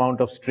given amount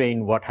of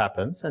strain, what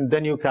happens? And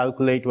then you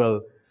calculate,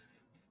 well,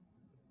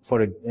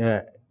 for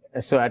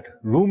so at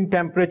room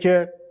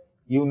temperature,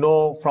 you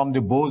know from the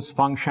Bose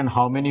function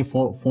how many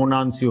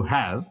phonons you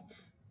have,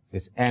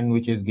 this n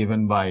which is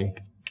given by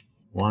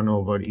 1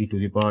 over e to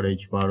the power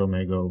h bar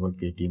omega over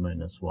kt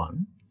minus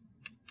 1.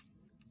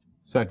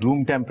 So at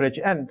room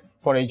temperature, and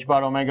for h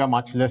bar omega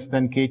much less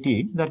than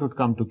kt, that would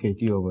come to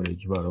kt over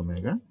h bar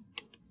omega.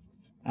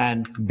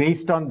 And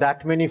based on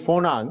that many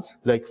phonons,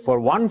 like for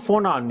one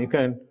phonon, you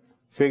can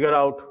figure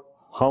out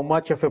how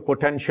much of a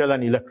potential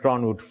an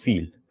electron would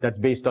feel. That's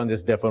based on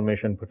this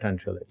deformation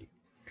potentiality.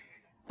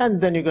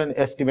 And then you can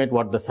estimate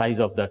what the size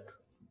of that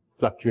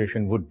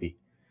fluctuation would be.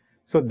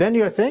 So then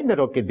you are saying that,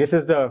 okay, this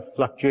is the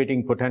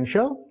fluctuating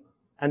potential.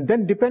 And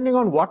then depending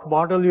on what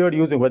model you are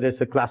using, whether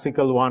it's a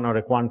classical one or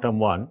a quantum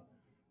one,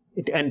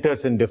 it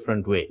enters in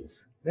different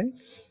ways, right?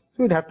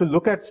 So you'd have to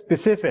look at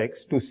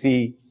specifics to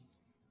see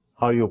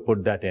how you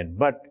put that in.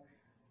 But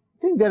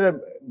I think there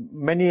are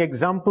many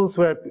examples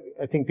where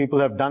I think people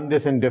have done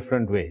this in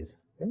different ways,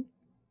 right?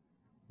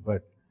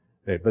 But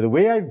the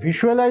way I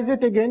visualize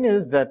it again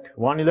is that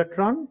one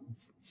electron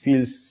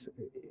feels,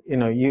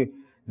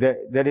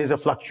 there is a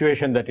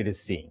fluctuation that it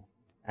is seeing.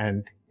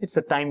 And it's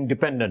a time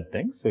dependent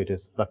thing, so it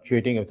is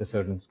fluctuating at a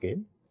certain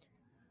scale.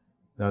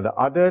 Now the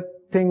other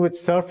thing with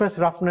surface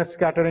roughness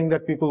scattering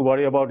that people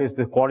worry about is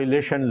the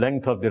correlation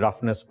length of the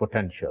roughness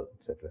potential,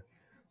 etc.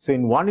 So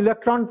in one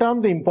electron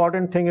term, the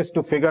important thing is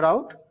to figure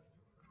out.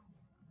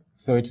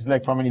 So it's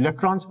like from an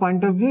electron's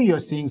point of view, you're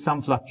seeing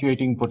some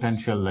fluctuating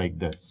potential like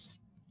this.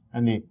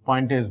 And the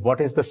point is,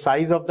 what is the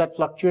size of that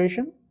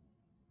fluctuation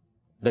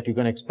that you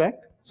can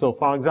expect? So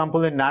for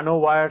example, in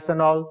nanowires and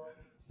all,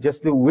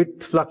 just the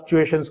width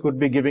fluctuations could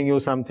be giving you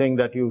something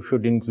that you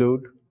should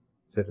include,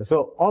 etc.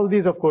 So all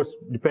these, of course,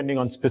 depending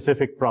on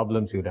specific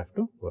problems, you'd have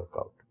to work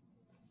out.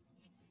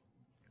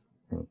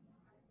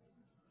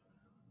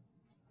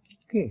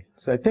 Okay,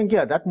 so I think,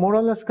 yeah, that more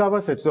or less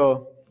covers it.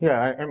 So,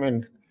 yeah,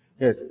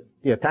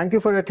 thank you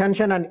for your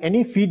attention, and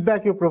any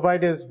feedback you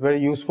provide is very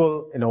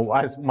useful.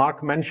 As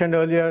Mark mentioned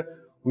earlier,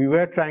 we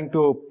were trying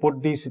to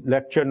put these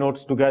lecture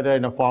notes together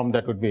in a form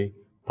that would be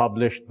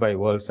published by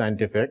World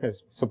Scientific. I'm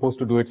supposed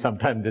to do it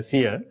sometime this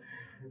year.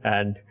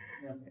 And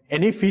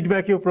any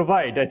feedback you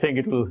provide, I think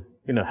it will,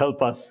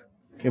 help us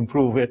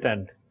improve it,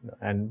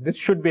 and this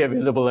should be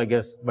available, I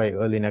guess, by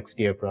early next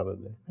year,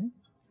 probably.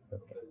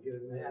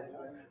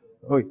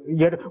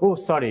 Oh,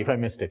 sorry if I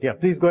missed it. Yeah,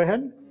 please go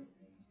ahead.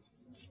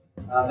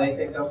 The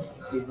effect of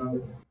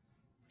Spintronics.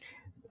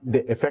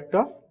 The effect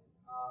of?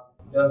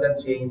 Does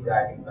that change the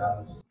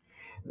eigenvalues?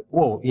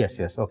 Oh,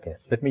 yes, okay.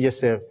 Let me just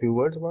say a few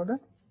words about that.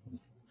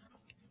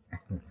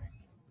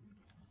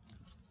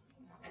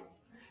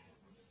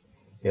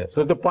 Yeah,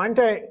 so the point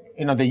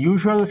the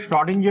usual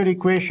Schrodinger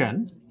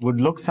equation would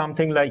look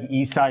something like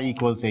E psi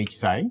equals H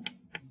psi.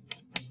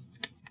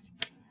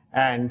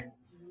 And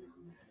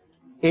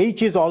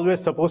H is always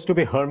supposed to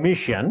be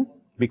Hermitian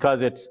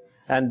because it's,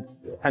 and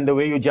the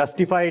way you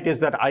justify it is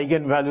that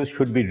eigenvalues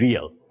should be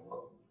real.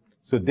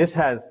 So this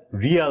has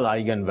real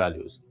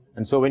eigenvalues.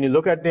 And so when you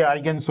look at the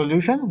eigen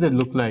solutions, they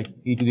look like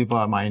e to the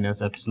power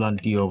minus epsilon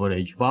t over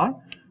h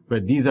bar, where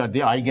these are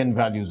the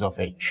eigenvalues of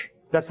h.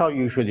 That's how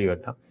usually you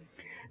do.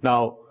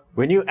 Now,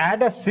 when you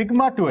add a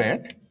sigma to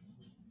it,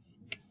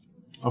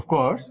 of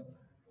course,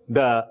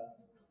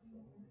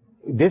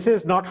 this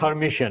is not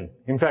Hermitian.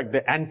 In fact,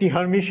 the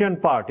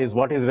anti-Hermitian part is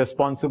what is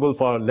responsible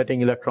for letting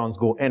electrons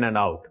go in and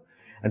out.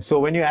 And so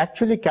when you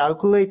actually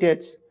calculate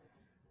its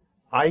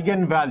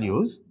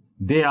eigenvalues,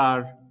 they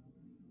are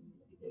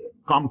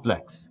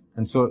complex.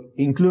 And so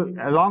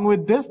along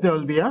with this, there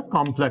will be a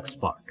complex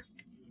part.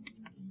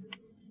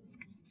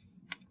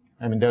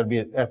 I mean, there will be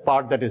a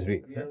part that is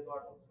real.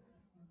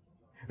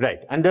 Right,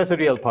 and there's a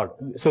real part.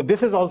 So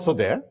this is also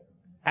there.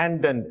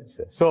 And then,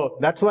 so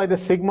that's why the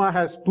sigma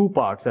has two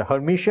parts, a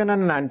Hermitian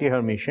and an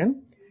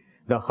anti-Hermitian.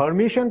 The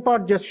Hermitian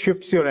part just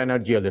shifts your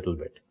energy a little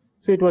bit.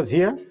 So it was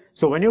here.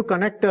 So when you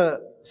connect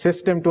a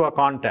system to a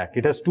contact,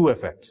 it has two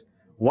effects.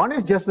 One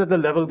is just that the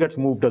level gets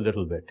moved a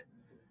little bit.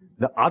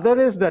 The other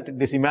is that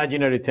this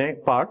imaginary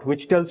part,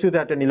 which tells you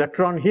that an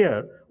electron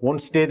here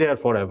won't stay there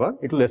forever.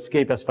 It will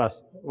escape as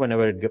fast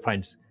whenever it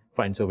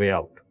finds a way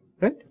out,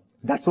 right?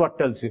 That's what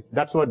tells you,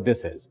 that's what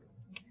this is.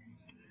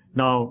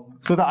 Now,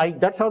 so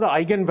that's how the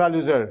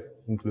eigenvalues are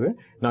included.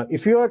 Now,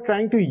 if you are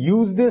trying to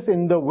use this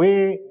in the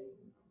way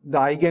the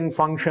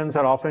eigenfunctions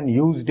are often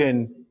used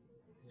in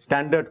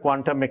standard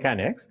quantum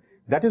mechanics,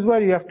 that is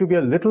where you have to be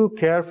a little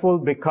careful,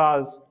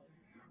 because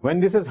when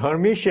this is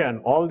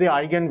Hermitian, all the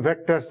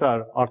eigenvectors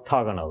are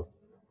orthogonal.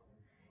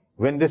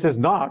 When this is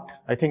not,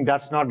 I think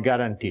that's not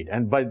guaranteed.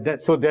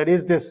 So there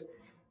is this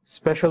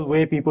special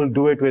way people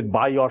do it with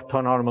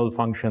bi-orthonormal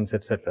functions,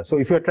 etc. So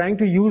if you're trying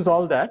to use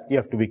all that, you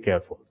have to be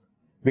careful,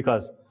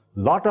 because a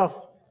lot of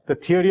the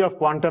theory of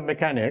quantum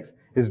mechanics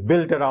is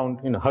built around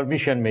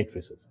Hermitian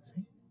matrices.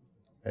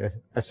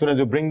 As soon as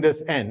you bring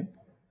this in,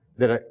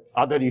 there are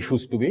other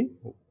issues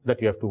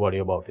that you have to worry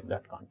about in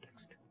that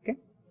context. Okay.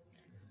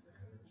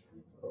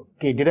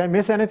 Okay. Did I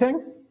miss anything?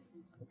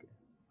 Okay.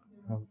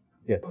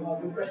 Yeah.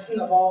 The question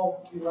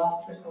about the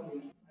last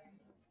question.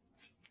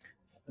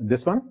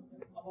 This one?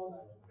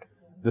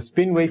 The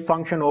spin wave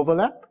function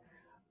overlap.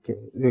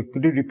 Okay.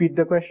 Could you repeat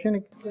the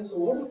question? Yeah, so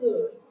what is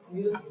the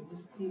nearest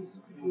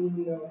distance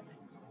between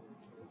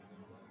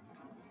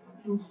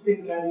two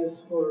spin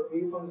carriers for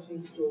wave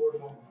functions to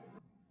overlap?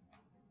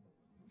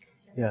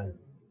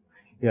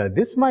 Yeah,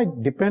 this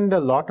might depend a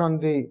lot on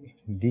the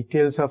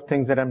details of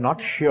things that I'm not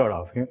sure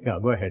of. Yeah,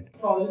 go ahead.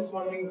 I was just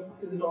wondering,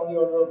 is it on the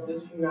order of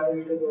just few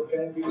nanometers, or can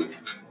it be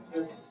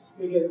as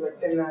big as like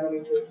 10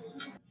 nanometers?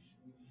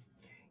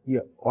 Yeah,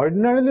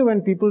 ordinarily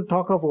when people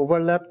talk of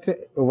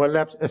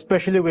overlaps,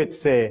 especially with,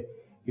 say,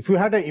 if you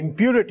had an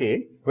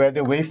impurity where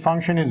the wave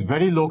function is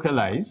very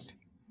localized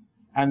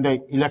and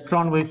the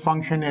electron wave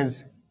function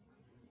is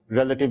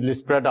relatively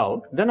spread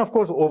out, then of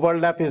course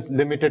overlap is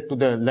limited to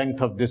the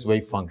length of this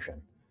wave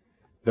function.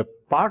 The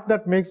part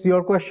that makes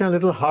your question a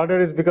little harder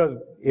is because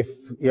if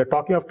you're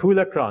talking of two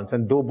electrons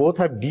and though both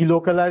have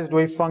delocalized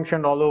wave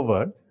function all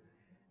over,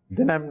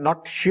 then I'm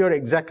not sure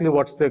exactly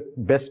what's the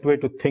best way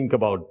to think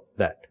about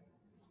that,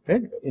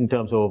 right, in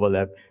terms of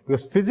overlap.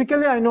 Because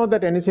physically I know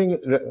that anything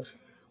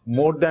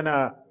more than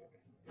a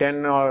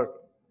 10 or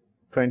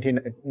 20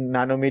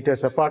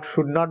 nanometers apart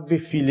should not be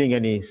feeling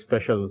any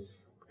special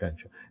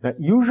potential. Now,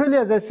 usually,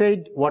 as I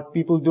said, what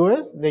people do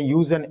is they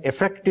use an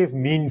effective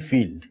mean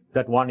field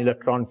that one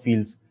electron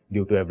feels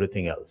due to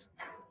everything else,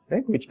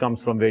 right, which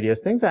comes from various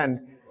things.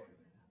 And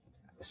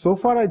so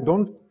far,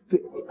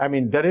 I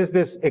mean, there is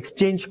this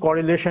exchange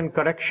correlation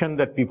correction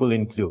that people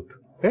include,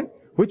 okay,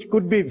 which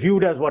could be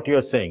viewed as what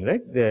you're saying,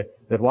 right?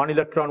 That one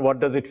electron, what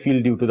does it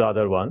feel due to the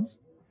other ones?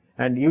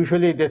 And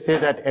usually they say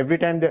that every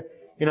time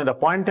the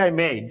point I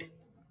made,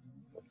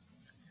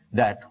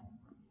 that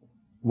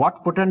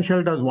what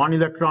potential does one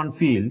electron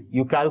feel?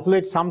 You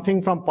calculate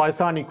something from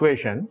Poisson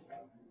equation,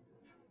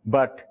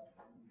 but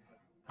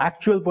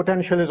actual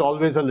potential is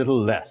always a little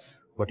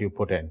less what you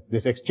put in,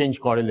 this exchange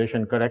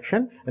correlation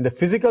correction. And the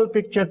physical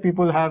picture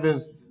people have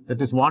is that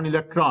this one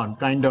electron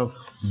kind of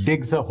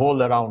digs a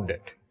hole around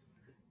it.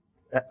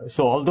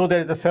 So although there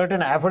is a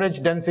certain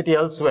average density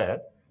elsewhere,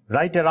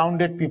 right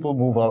around it people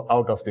move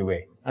out of the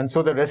way. And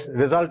so the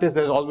result is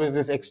there's always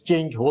this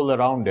exchange hole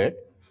around it,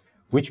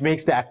 which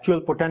makes the actual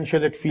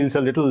potential it feels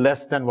a little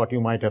less than what you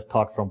might have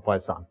thought from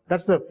Poisson.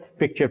 That's the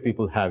picture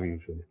people have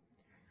usually.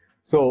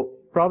 So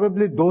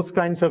probably those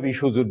kinds of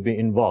issues would be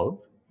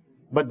involved.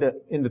 But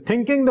in the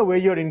thinking, the way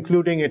you're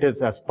including it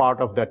is as part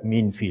of that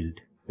mean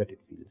field that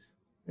it feels.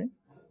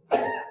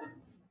 Okay,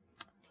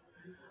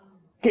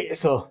 okay,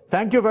 so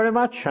thank you very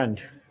much and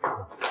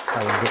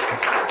have a good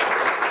day.